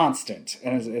 it's constant,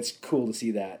 and it's cool to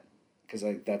see that, because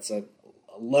that's a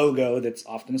logo that's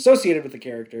often associated with the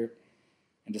character,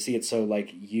 and to see it so,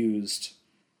 like, used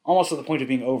almost to the point of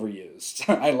being overused.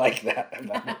 I like that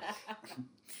about it.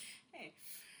 Hey,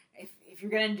 if you're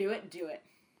gonna do it, do it.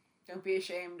 Don't be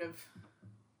ashamed of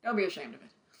it.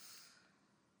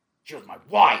 She was my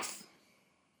wife.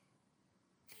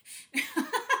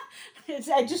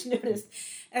 I just noticed.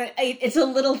 It's a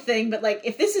little thing, but, like,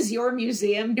 if this is your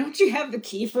museum, don't you have the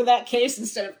key for that case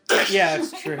instead of... Yeah,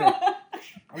 it's true.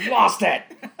 I lost it.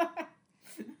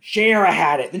 Shara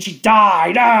had it, then she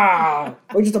died.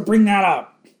 Wait just to bring that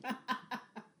up.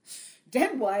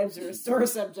 Dead wives are a sore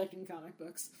subject in comic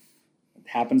books. It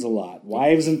happens a lot.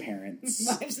 Wives and parents.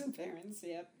 Wives and parents,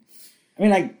 yep. I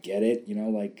mean, I get it,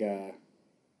 like...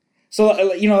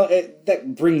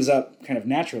 that brings up kind of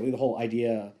naturally the whole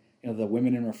idea, the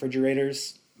women in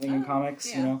refrigerators thing in comics,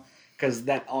 yeah. because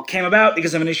that all came about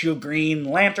because of an issue of Green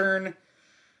Lantern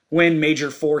when Major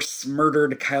Force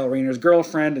murdered Kyle Rayner's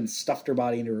girlfriend and stuffed her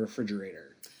body into a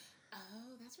refrigerator. Oh,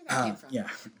 that's where that came from. Yeah,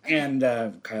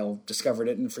 and Kyle discovered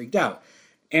it and freaked out.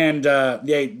 And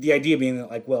the idea being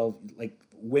that, like,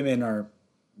 women are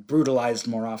brutalized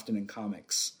more often in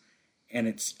comics. And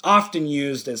it's often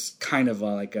used as kind of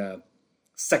like a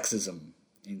sexism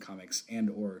in comics and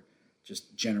or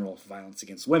just general violence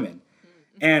against women.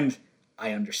 Mm-hmm. And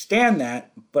I understand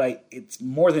that, but it's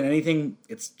more than anything,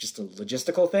 it's just a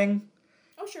logistical thing.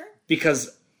 Oh, sure.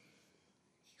 Because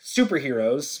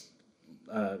superheroes,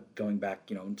 going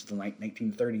back, into the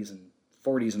 1930s and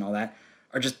 40s and all that,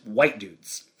 are just white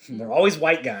dudes. Mm-hmm. They're always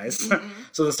white guys. Mm-hmm.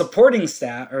 So the supporting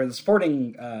staff, or the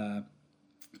supporting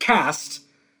cast...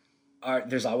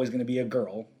 there's always going to be a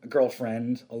girl, a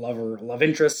girlfriend, a lover, a love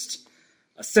interest,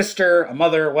 a sister, a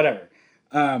mother, whatever.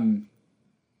 And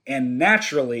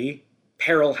naturally,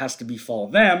 peril has to befall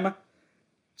them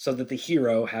so that the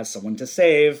hero has someone to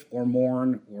save or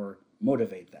mourn or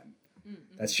motivate them.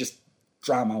 Mm-hmm. That's just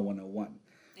drama 101.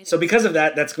 So because of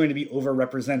that, that's going to be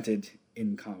overrepresented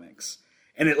in comics.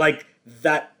 And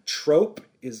that trope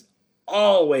is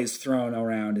always thrown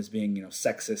around as being,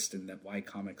 sexist, and that why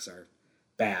comics are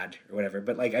bad or whatever,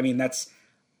 but that's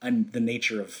the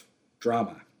nature of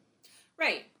drama.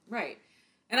 Right.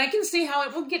 And I can see how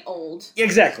it will get old.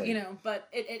 Exactly. But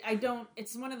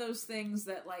it's one of those things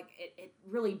that, like, it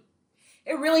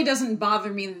really doesn't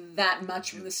bother me that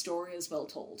much when the story is well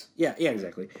told. Yeah,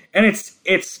 exactly. And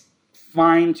it's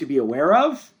fine to be aware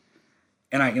of,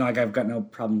 and I've got no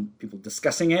problem people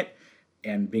discussing it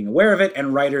and being aware of it,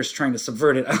 and writers trying to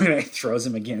subvert it. He throws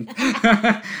him again.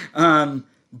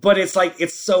 But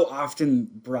it's so often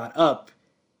brought up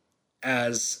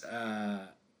as,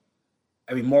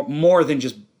 more than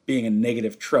just being a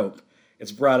negative trope.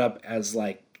 It's brought up as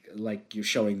like you're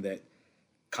showing that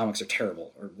comics are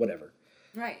terrible or whatever.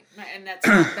 Right, and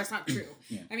that's not true.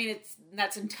 Yeah.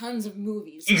 That's in tons of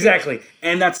movies. Exactly,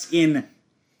 and that's in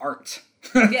art.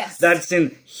 Yes. That's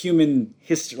in human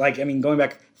history. Going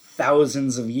back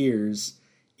thousands of years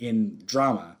in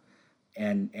drama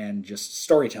and just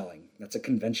storytelling. That's a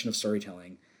convention of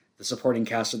storytelling. The supporting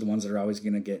cast are the ones that are always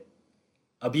going to get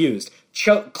abused.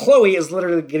 Chloe is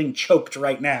literally getting choked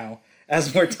right now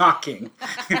as we're talking.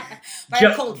 By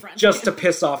a cold front. Just to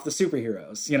piss off the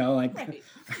superheroes, Right.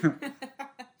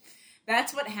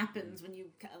 That's what happens when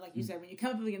you, like you said, when you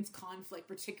come up against conflict,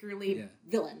 particularly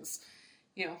villains.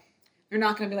 They're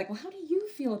not going to be like, well, how do you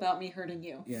feel about me hurting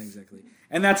you? Yeah, exactly.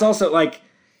 And that's also,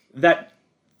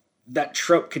 that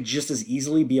trope could just as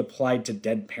easily be applied to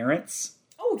dead parents.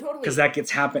 Oh, totally. Because that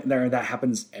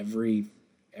happens every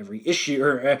issue,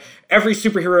 or every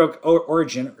superhero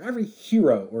origin, or every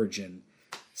hero origin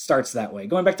starts that way.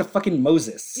 Going back to fucking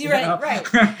Moses. Right.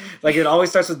 It always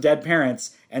starts with dead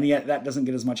parents, and yet that doesn't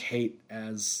get as much hate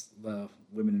as the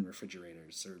women in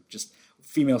refrigerators, or just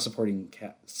female supporting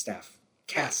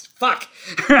cast. Fuck!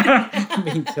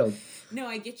 Being killed. No,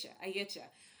 I get you.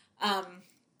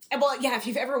 Well, yeah, if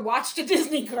you've ever watched a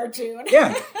Disney cartoon.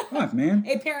 Yeah. Fuck, man.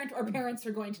 A parent or parents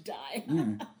are going to die.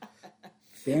 Yeah.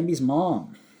 Bambi's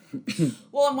mom.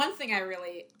 Well, and one thing I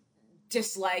really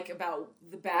dislike about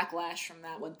the backlash from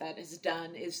that, what that has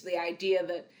done, is the idea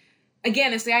that,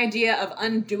 again, it's the idea of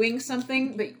undoing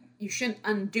something, but you shouldn't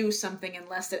undo something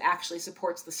unless it actually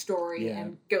supports the story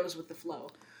and goes with the flow.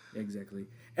 Exactly.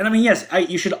 And I mean, yes,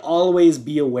 you should always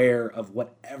be aware of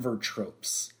whatever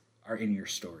tropes are in your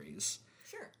stories.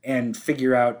 Sure. And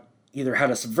figure out either how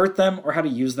to subvert them or how to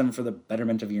use them for the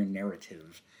betterment of your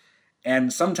narrative.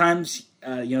 And sometimes,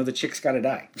 the chick's got to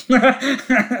die.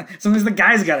 Sometimes the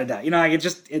guy's got to die.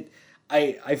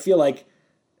 I feel like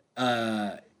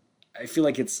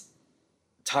it's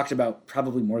talked about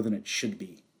probably more than it should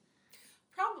be.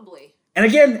 Probably. And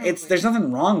again, there's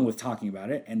nothing wrong with talking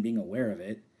about it and being aware of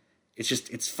it. It's just,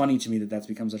 it's funny to me that that's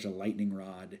become such a lightning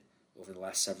rod over the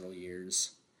last several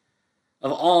years.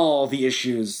 Of all the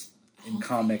issues in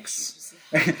comics,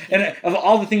 and of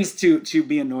all the things to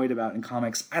be annoyed about in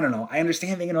comics, I don't know. I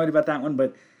understand being annoyed about that one,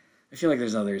 but I feel like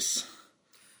there's others.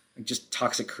 Like just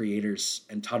toxic creators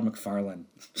and Todd McFarlane.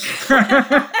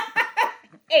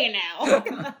 Hey now.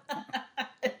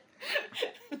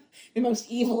 The most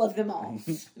evil of them all.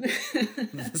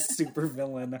 The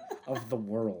supervillain of the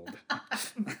world.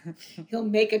 He'll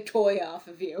make a toy off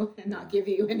of you and not give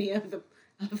you any of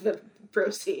the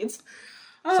proceeds.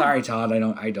 Sorry, Todd.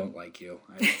 I don't like you.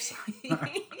 I'm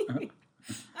sorry.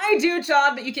 I do,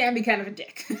 Todd, but you can be kind of a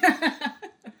dick.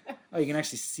 Oh, you can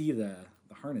actually see the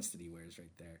harness that he wears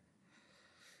right there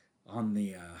on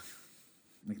the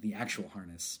the actual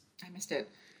harness. I missed it.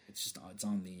 It's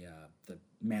on the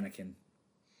mannequin.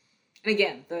 And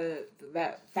again,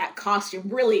 that costume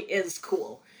really is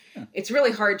cool. Yeah. It's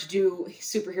really hard to do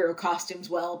superhero costumes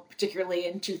well, particularly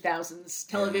in 2000s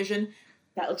television. Yeah.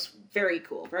 That looks very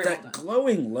cool. Very well done. That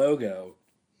glowing logo,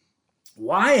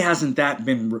 why hasn't that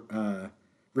been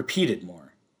repeated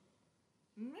more?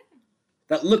 Mm-hmm.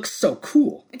 That looks so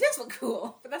cool. It does look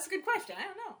cool, but that's a good question. I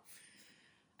don't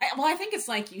know. I think it's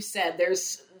like you said,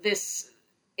 there's this...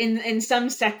 In some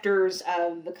sectors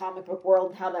of the comic book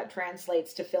world, how that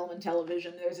translates to film and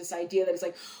television, there's this idea that it's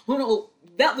like, oh no,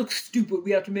 that looks stupid, we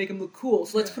have to make him look cool,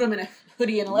 so let's put him in a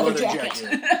hoodie and a leather jacket.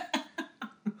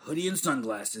 Hoodie and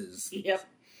sunglasses. Yep.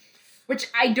 Which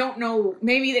I don't know,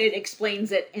 maybe it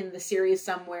explains it in the series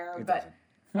somewhere, but...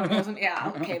 It doesn't?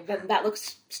 Yeah, okay, then that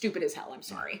looks stupid as hell, I'm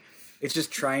sorry. It's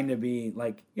just trying to be,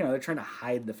 they're trying to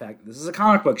hide the fact that this is a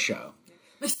comic book show.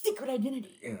 My secret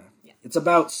identity. Yeah. It's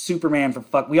about Superman, for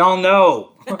fuck. We all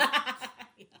know. Yeah.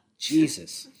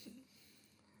 Jesus.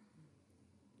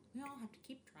 We all have to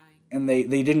keep trying. And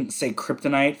they didn't say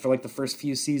kryptonite for the first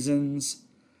few seasons.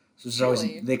 So there's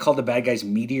always, they called the bad guys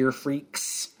meteor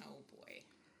freaks. Oh boy.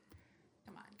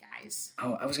 Come on, guys.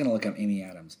 Oh, I was going to look up Amy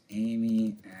Adams.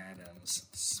 Amy Adams.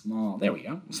 Small. There we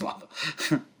go. Small.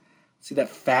 See that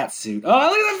fat suit. Oh,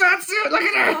 look at the fat suit. Look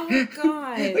at her. Oh,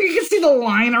 God. You can see the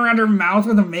line around her mouth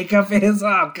where the makeup is.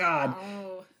 Oh, God.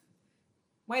 Oh.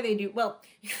 Why they do... Well,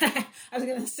 I was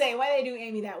going to say, why they do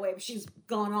Amy that way, but she's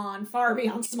gone on far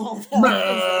beyond Smallville.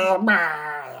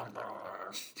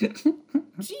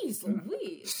 Jeez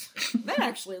Louise. That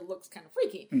actually looks kind of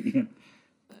freaky.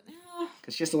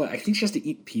 Because she has to... I think she has to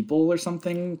eat people or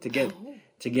something to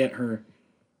get her...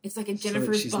 It's like a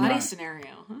Jennifer's Body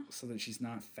scenario, huh? So that she's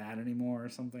not fat anymore or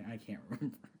something? I can't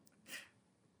remember.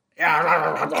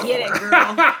 Get it, girl.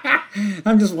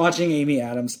 I'm just watching Amy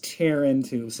Adams tear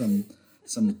into some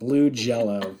blue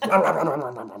Jell-O.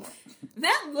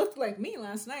 That looked like me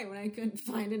last night when I couldn't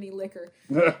find any liquor.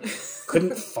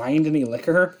 Couldn't find any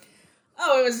liquor?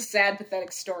 Oh, it was a sad,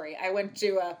 pathetic story. I went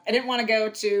to... I didn't want to go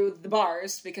to the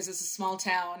bars because it's a small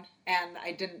town and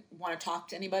I didn't want to talk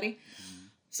to anybody.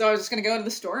 So I was just going to go to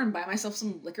the store and buy myself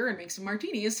some liquor and make some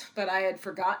martinis, but I had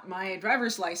forgot my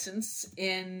driver's license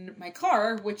in my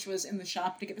car, which was in the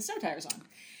shop to get the snow tires on.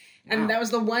 And that was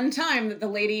the one time that the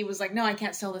lady was like, no, I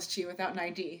can't sell this to you without an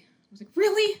ID. I was like,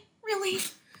 really? Really?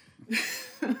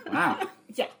 Wow.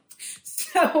 Yeah.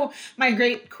 So my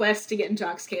great quest to get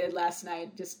intoxicated last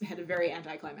night just had a very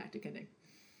anticlimactic ending.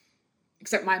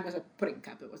 Except mine was a pudding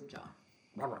cup, it wasn't Jaw.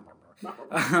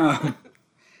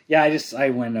 Yeah,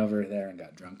 I went over there and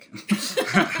got drunk.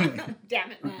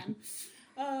 Damn it, man.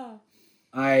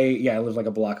 I live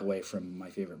a block away from my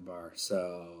favorite bar,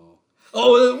 so...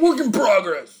 Oh, work in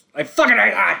progress! I fucking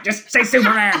hate that! Just say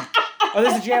Superman! Oh,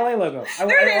 there's the JLA logo.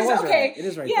 There it is, okay. Right. It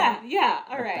is right there. Yeah,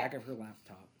 all right. Back of her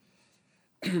laptop.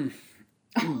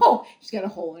 Oh, she's got a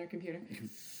hole in her computer.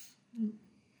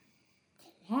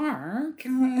 Clark?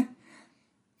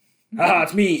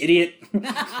 It's me, idiot.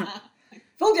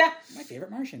 Fooled ya. My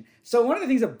favorite Martian. So one of the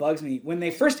things that bugs me, when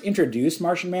they first introduced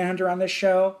Martian Manhunter on this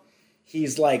show,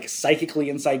 he's like psychically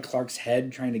inside Clark's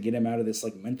head trying to get him out of this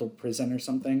like mental prison or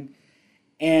something.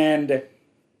 And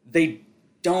they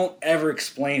don't ever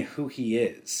explain who he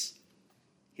is.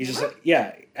 He's just like,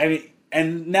 yeah, I mean,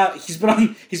 and now he's been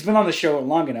on the show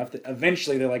long enough that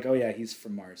eventually they're like, oh yeah, he's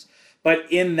from Mars.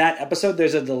 But in that episode,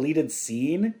 there's a deleted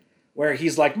scene where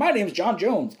he's like, my name's John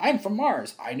Jones. I'm from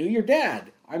Mars. I knew your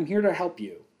dad. I'm here to help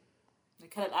you. They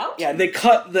cut it out? Yeah, they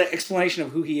cut the explanation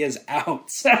of who he is out.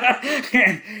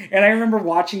 and I remember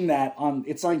watching that on,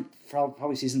 it's like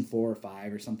probably season 4 or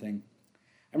 5 or something.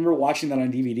 I remember watching that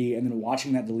on DVD and then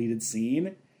watching that deleted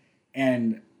scene.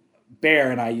 And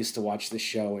Bear and I used to watch this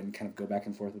show and kind of go back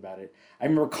and forth about it. I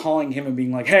remember calling him and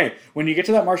being like, hey, when you get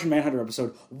to that Martian Manhunter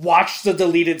episode, watch the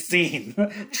deleted scene.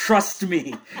 Trust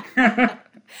me.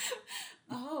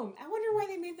 Oh, I wonder why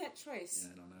they made that choice.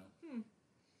 Yeah, I don't know.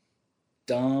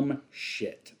 Dumb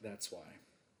shit. That's why.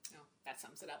 Oh, that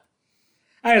sums it up.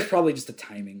 I was probably just a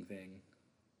timing thing.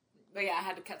 But yeah, I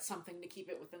had to cut something to keep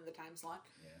it within the time slot.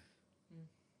 Yeah.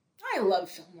 I love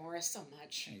Phil Morris so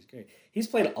much. Yeah, he's great. He's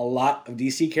played a lot of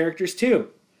DC characters, too.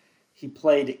 He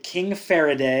played King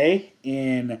Faraday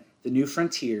in The New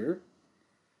Frontier.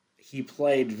 He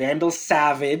played Vandal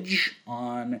Savage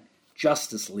on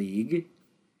Justice League.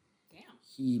 Damn.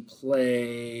 He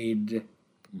played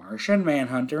Martian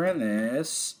Manhunter in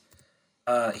this.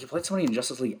 He played somebody in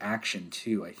Justice League Action,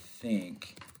 too, I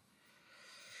think.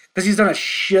 Because he's done a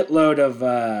shitload of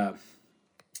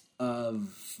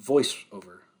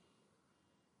voiceover.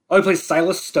 Oh, he plays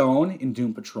Silas Stone in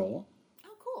Doom Patrol.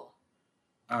 Oh, cool.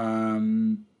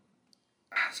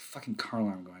 There's a fucking car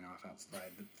alarm going off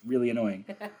outside. It's really annoying.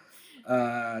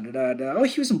 Oh,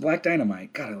 he was in Black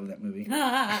Dynamite. God, I love that movie.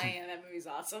 Yeah, that movie's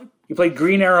awesome. He played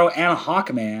Green Arrow and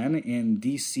Hawkman in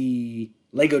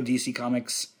Lego DC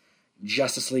Comics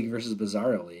Justice League versus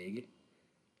Bizarro League.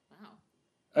 Wow.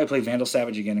 I played Vandal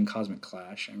Savage again in Cosmic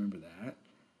Clash. I remember that.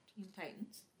 Teen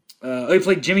Titans. He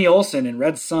played Jimmy Olsen in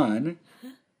Red Sun.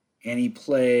 And he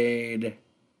played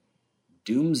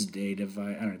Doomsday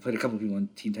Device. I don't know. He played a couple of people in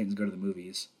Teen Titans Go to the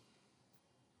Movies.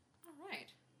 All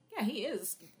right. Yeah, he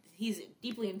is. He's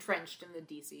deeply entrenched in the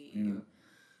DC. Yeah. And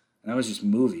that was just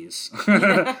movies.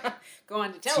 Go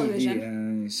on to television.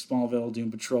 TV, Smallville, Doom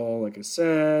Patrol, like I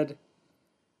said.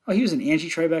 Oh, he was in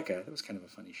Angie Tribeca. That was kind of a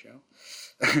funny show.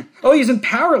 Oh, he was in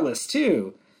Powerless,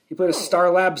 too. He played a Star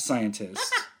Lab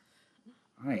scientist.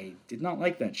 I did not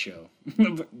like that show.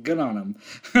 But good on him.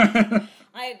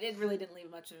 It really didn't leave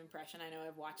much of an impression. I know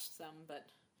I've watched some, but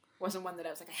wasn't one that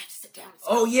I was like, I have to sit down.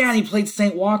 Oh, yeah, and he played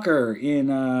St. Walker in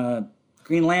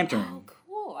Green Lantern. Oh,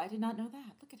 cool. I did not know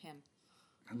that. Look at him.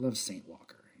 I love St.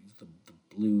 Walker. He's the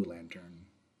blue lantern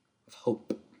of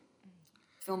hope.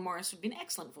 Phil Morris would be an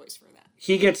excellent voice for that.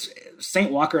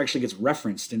 St. Walker actually gets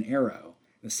referenced in Arrow.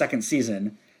 In the second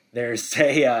season, there's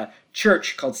a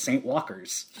church called St.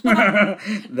 Walker's.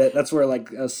 That's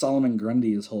where Solomon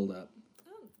Grundy is holed up.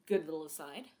 Oh, good little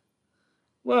aside.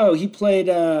 Whoa, he played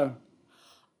Wakabi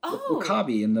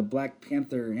in the Black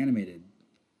Panther animated.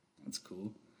 That's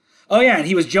cool. Oh yeah, and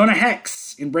he was Jonah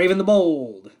Hex in Brave and the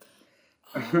Bold.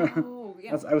 Oh,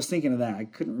 yeah. I was thinking of that. I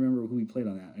couldn't remember who he played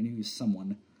on that. I knew he was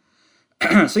someone.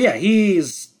 So yeah,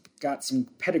 he's got some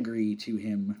pedigree to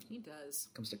him. He does.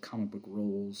 When it comes to comic book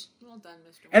roles. Well done,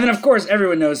 Mr. And then of course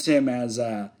everyone knows him as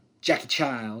Jackie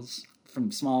Childs from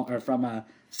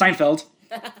Seinfeld.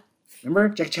 Remember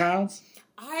Jackie Childs?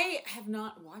 I have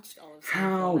not watched all of Seinfeld,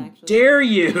 How actually. dare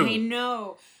you? I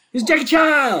know. He's Jackie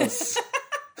Childs.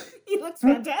 He looks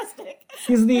fantastic.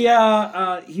 He's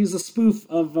the spoof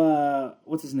of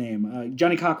what's his name?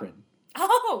 Johnny Cochran.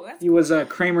 Oh, that's He was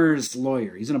Kramer's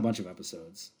lawyer. He's in a bunch of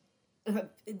episodes.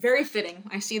 very fitting.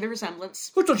 I see the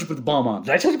resemblance. Who told you to put the bomb on?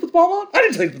 Did I tell you to put the bomb on? I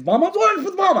didn't tell you to put the bomb on. Why did you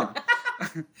put the bomb on?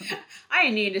 I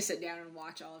need to sit down and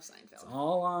watch all of Seinfeld. It's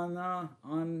all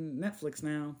on Netflix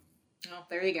now. Oh,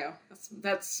 there you go.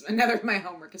 That's another of my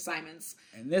homework assignments.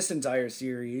 And this entire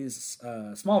series,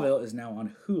 Smallville, is now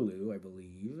on Hulu, I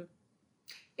believe.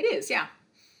 It is, yeah.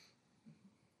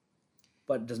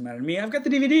 But it doesn't matter to me. I've got the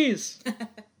DVDs.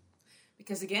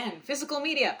 Because again, physical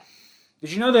media.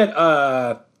 Did you know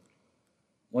that,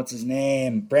 what's his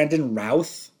name? Brandon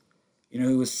Routh? You know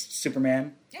who was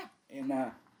Superman? Yeah.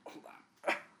 Hold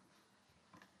on.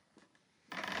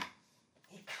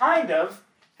 He kind of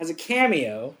has a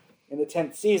cameo in the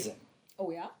 10th season.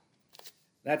 Oh, yeah?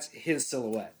 That's his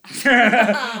silhouette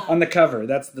on the cover.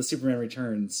 That's the Superman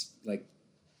Returns,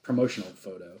 promotional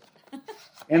photo.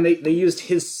 And they used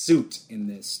his suit in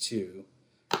this, too.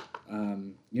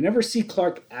 You never see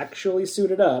Clark actually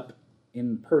suited up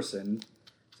in person.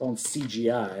 It's all in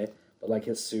CGI. But like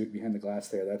his suit behind the glass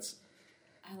there, that's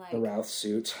I like the Routh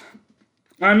suit.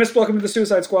 I miss Welcome to the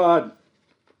Suicide Squad.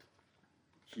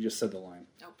 She just said the line.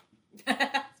 Nope.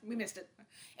 We missed it.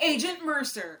 Agent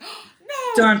Mercer.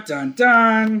 No! Dun, dun,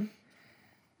 dun.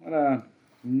 What a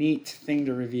neat thing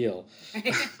to reveal.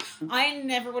 I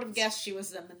never would have guessed she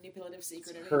was a manipulative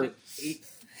secret agent. Her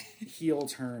 8th heel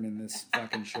turn in this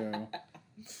fucking show.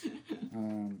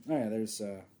 Oh yeah, there's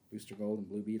Booster Gold and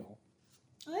Blue Beetle.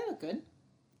 Oh, they look good.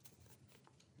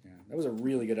 Yeah, that was a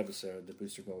really good episode, the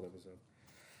Booster Gold episode.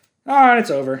 Oh, and it's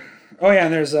over. Oh yeah,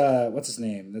 and there's what's his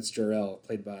name? That's Jor-El,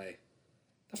 played by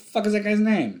the fuck is that guy's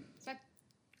name? Is that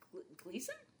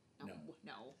Gleason? No.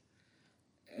 No.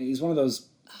 He's one of those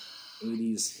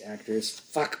 80s actors.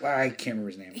 Fuck, I can't remember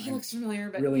his name. He looks familiar,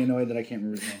 but really annoyed that I can't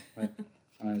remember his name. But,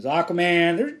 there's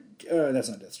Aquaman. That's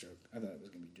not Deathstroke. I thought it was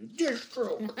going to be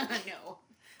Deathstroke. No.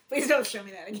 Please don't show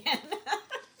me that again.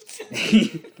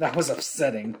 That was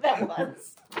upsetting. That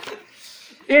was.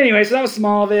 Anyway, so that was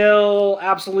Smallville,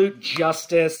 Absolute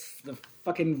Justice, the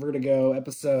fucking Vertigo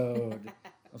episode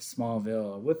of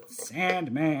Smallville with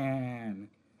Sandman.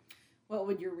 What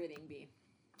would your rating be?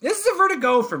 This is a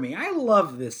Vertigo for me. I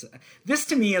love this. This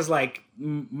to me is like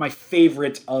my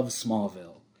favorite of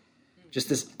Smallville. Just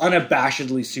this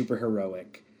unabashedly super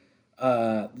heroic.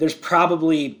 There's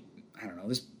probably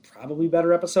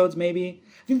better episodes maybe.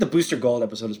 I think the Booster Gold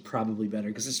episode is probably better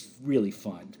because it's really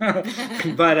fun.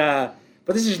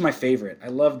 But this is just my favorite. I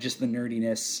love just the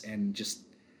nerdiness and just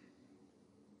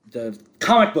the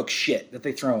comic book shit that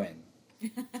they throw in.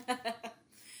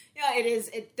 Yeah, it is.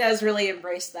 It does really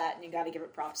embrace that, and you got to give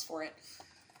it props for it.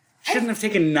 Shouldn't have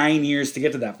taken 9 years to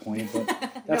get to that point,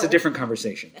 but that's a different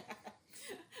conversation.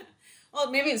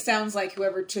 Well, maybe it sounds like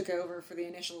whoever took over for the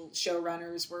initial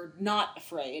showrunners were not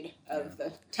afraid of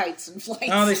the tights and flights.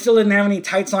 No, they still didn't have any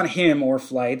tights on him or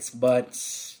flights, but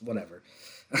whatever.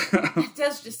 It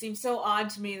does just seem so odd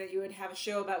to me that you would have a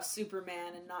show about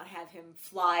Superman and not have him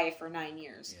fly for 9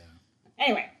 years. Yeah.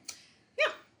 Anyway,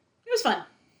 yeah, it was fun.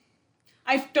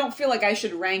 I don't feel like I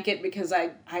should rank it because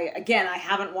I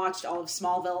haven't watched all of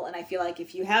Smallville, and I feel like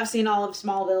if you have seen all of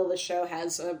Smallville, the show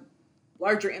has a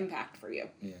larger impact for you.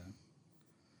 Yeah.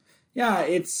 Yeah,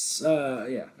 it's,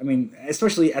 I mean,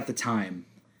 especially at the time,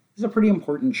 it's a pretty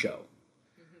important show.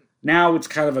 Mm-hmm. Now it's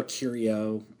kind of a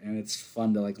curio, and it's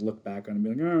fun to, like, look back on and be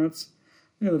like, oh, it's,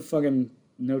 fucking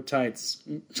no tights.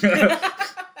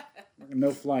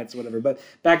 No flights, whatever. But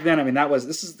back then, I mean,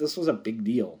 this was a big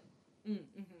deal.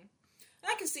 Mm-hmm.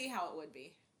 I can see how it would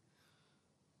be.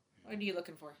 What are you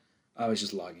looking for? I was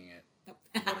just logging it. Nope.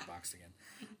 Got boxed again.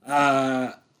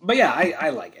 But yeah, I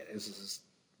like it. It's just,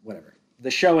 whatever. The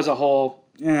show as a whole,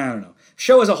 I don't know.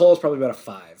 Show as a whole is probably about a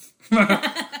 5. Okay.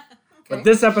 But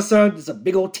this episode is a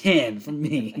big old 10 from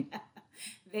me.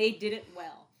 They did it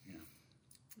well. Yeah.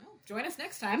 Well, join us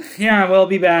next time. Yeah, we'll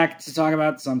be back to talk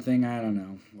about something. I don't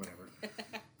know. Whatever.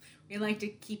 We like to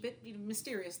keep it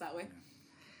mysterious that way.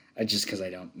 Just because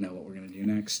I don't know what we're going to do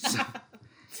next. So.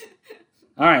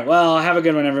 All right, well, have a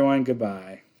good one, everyone.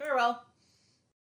 Goodbye.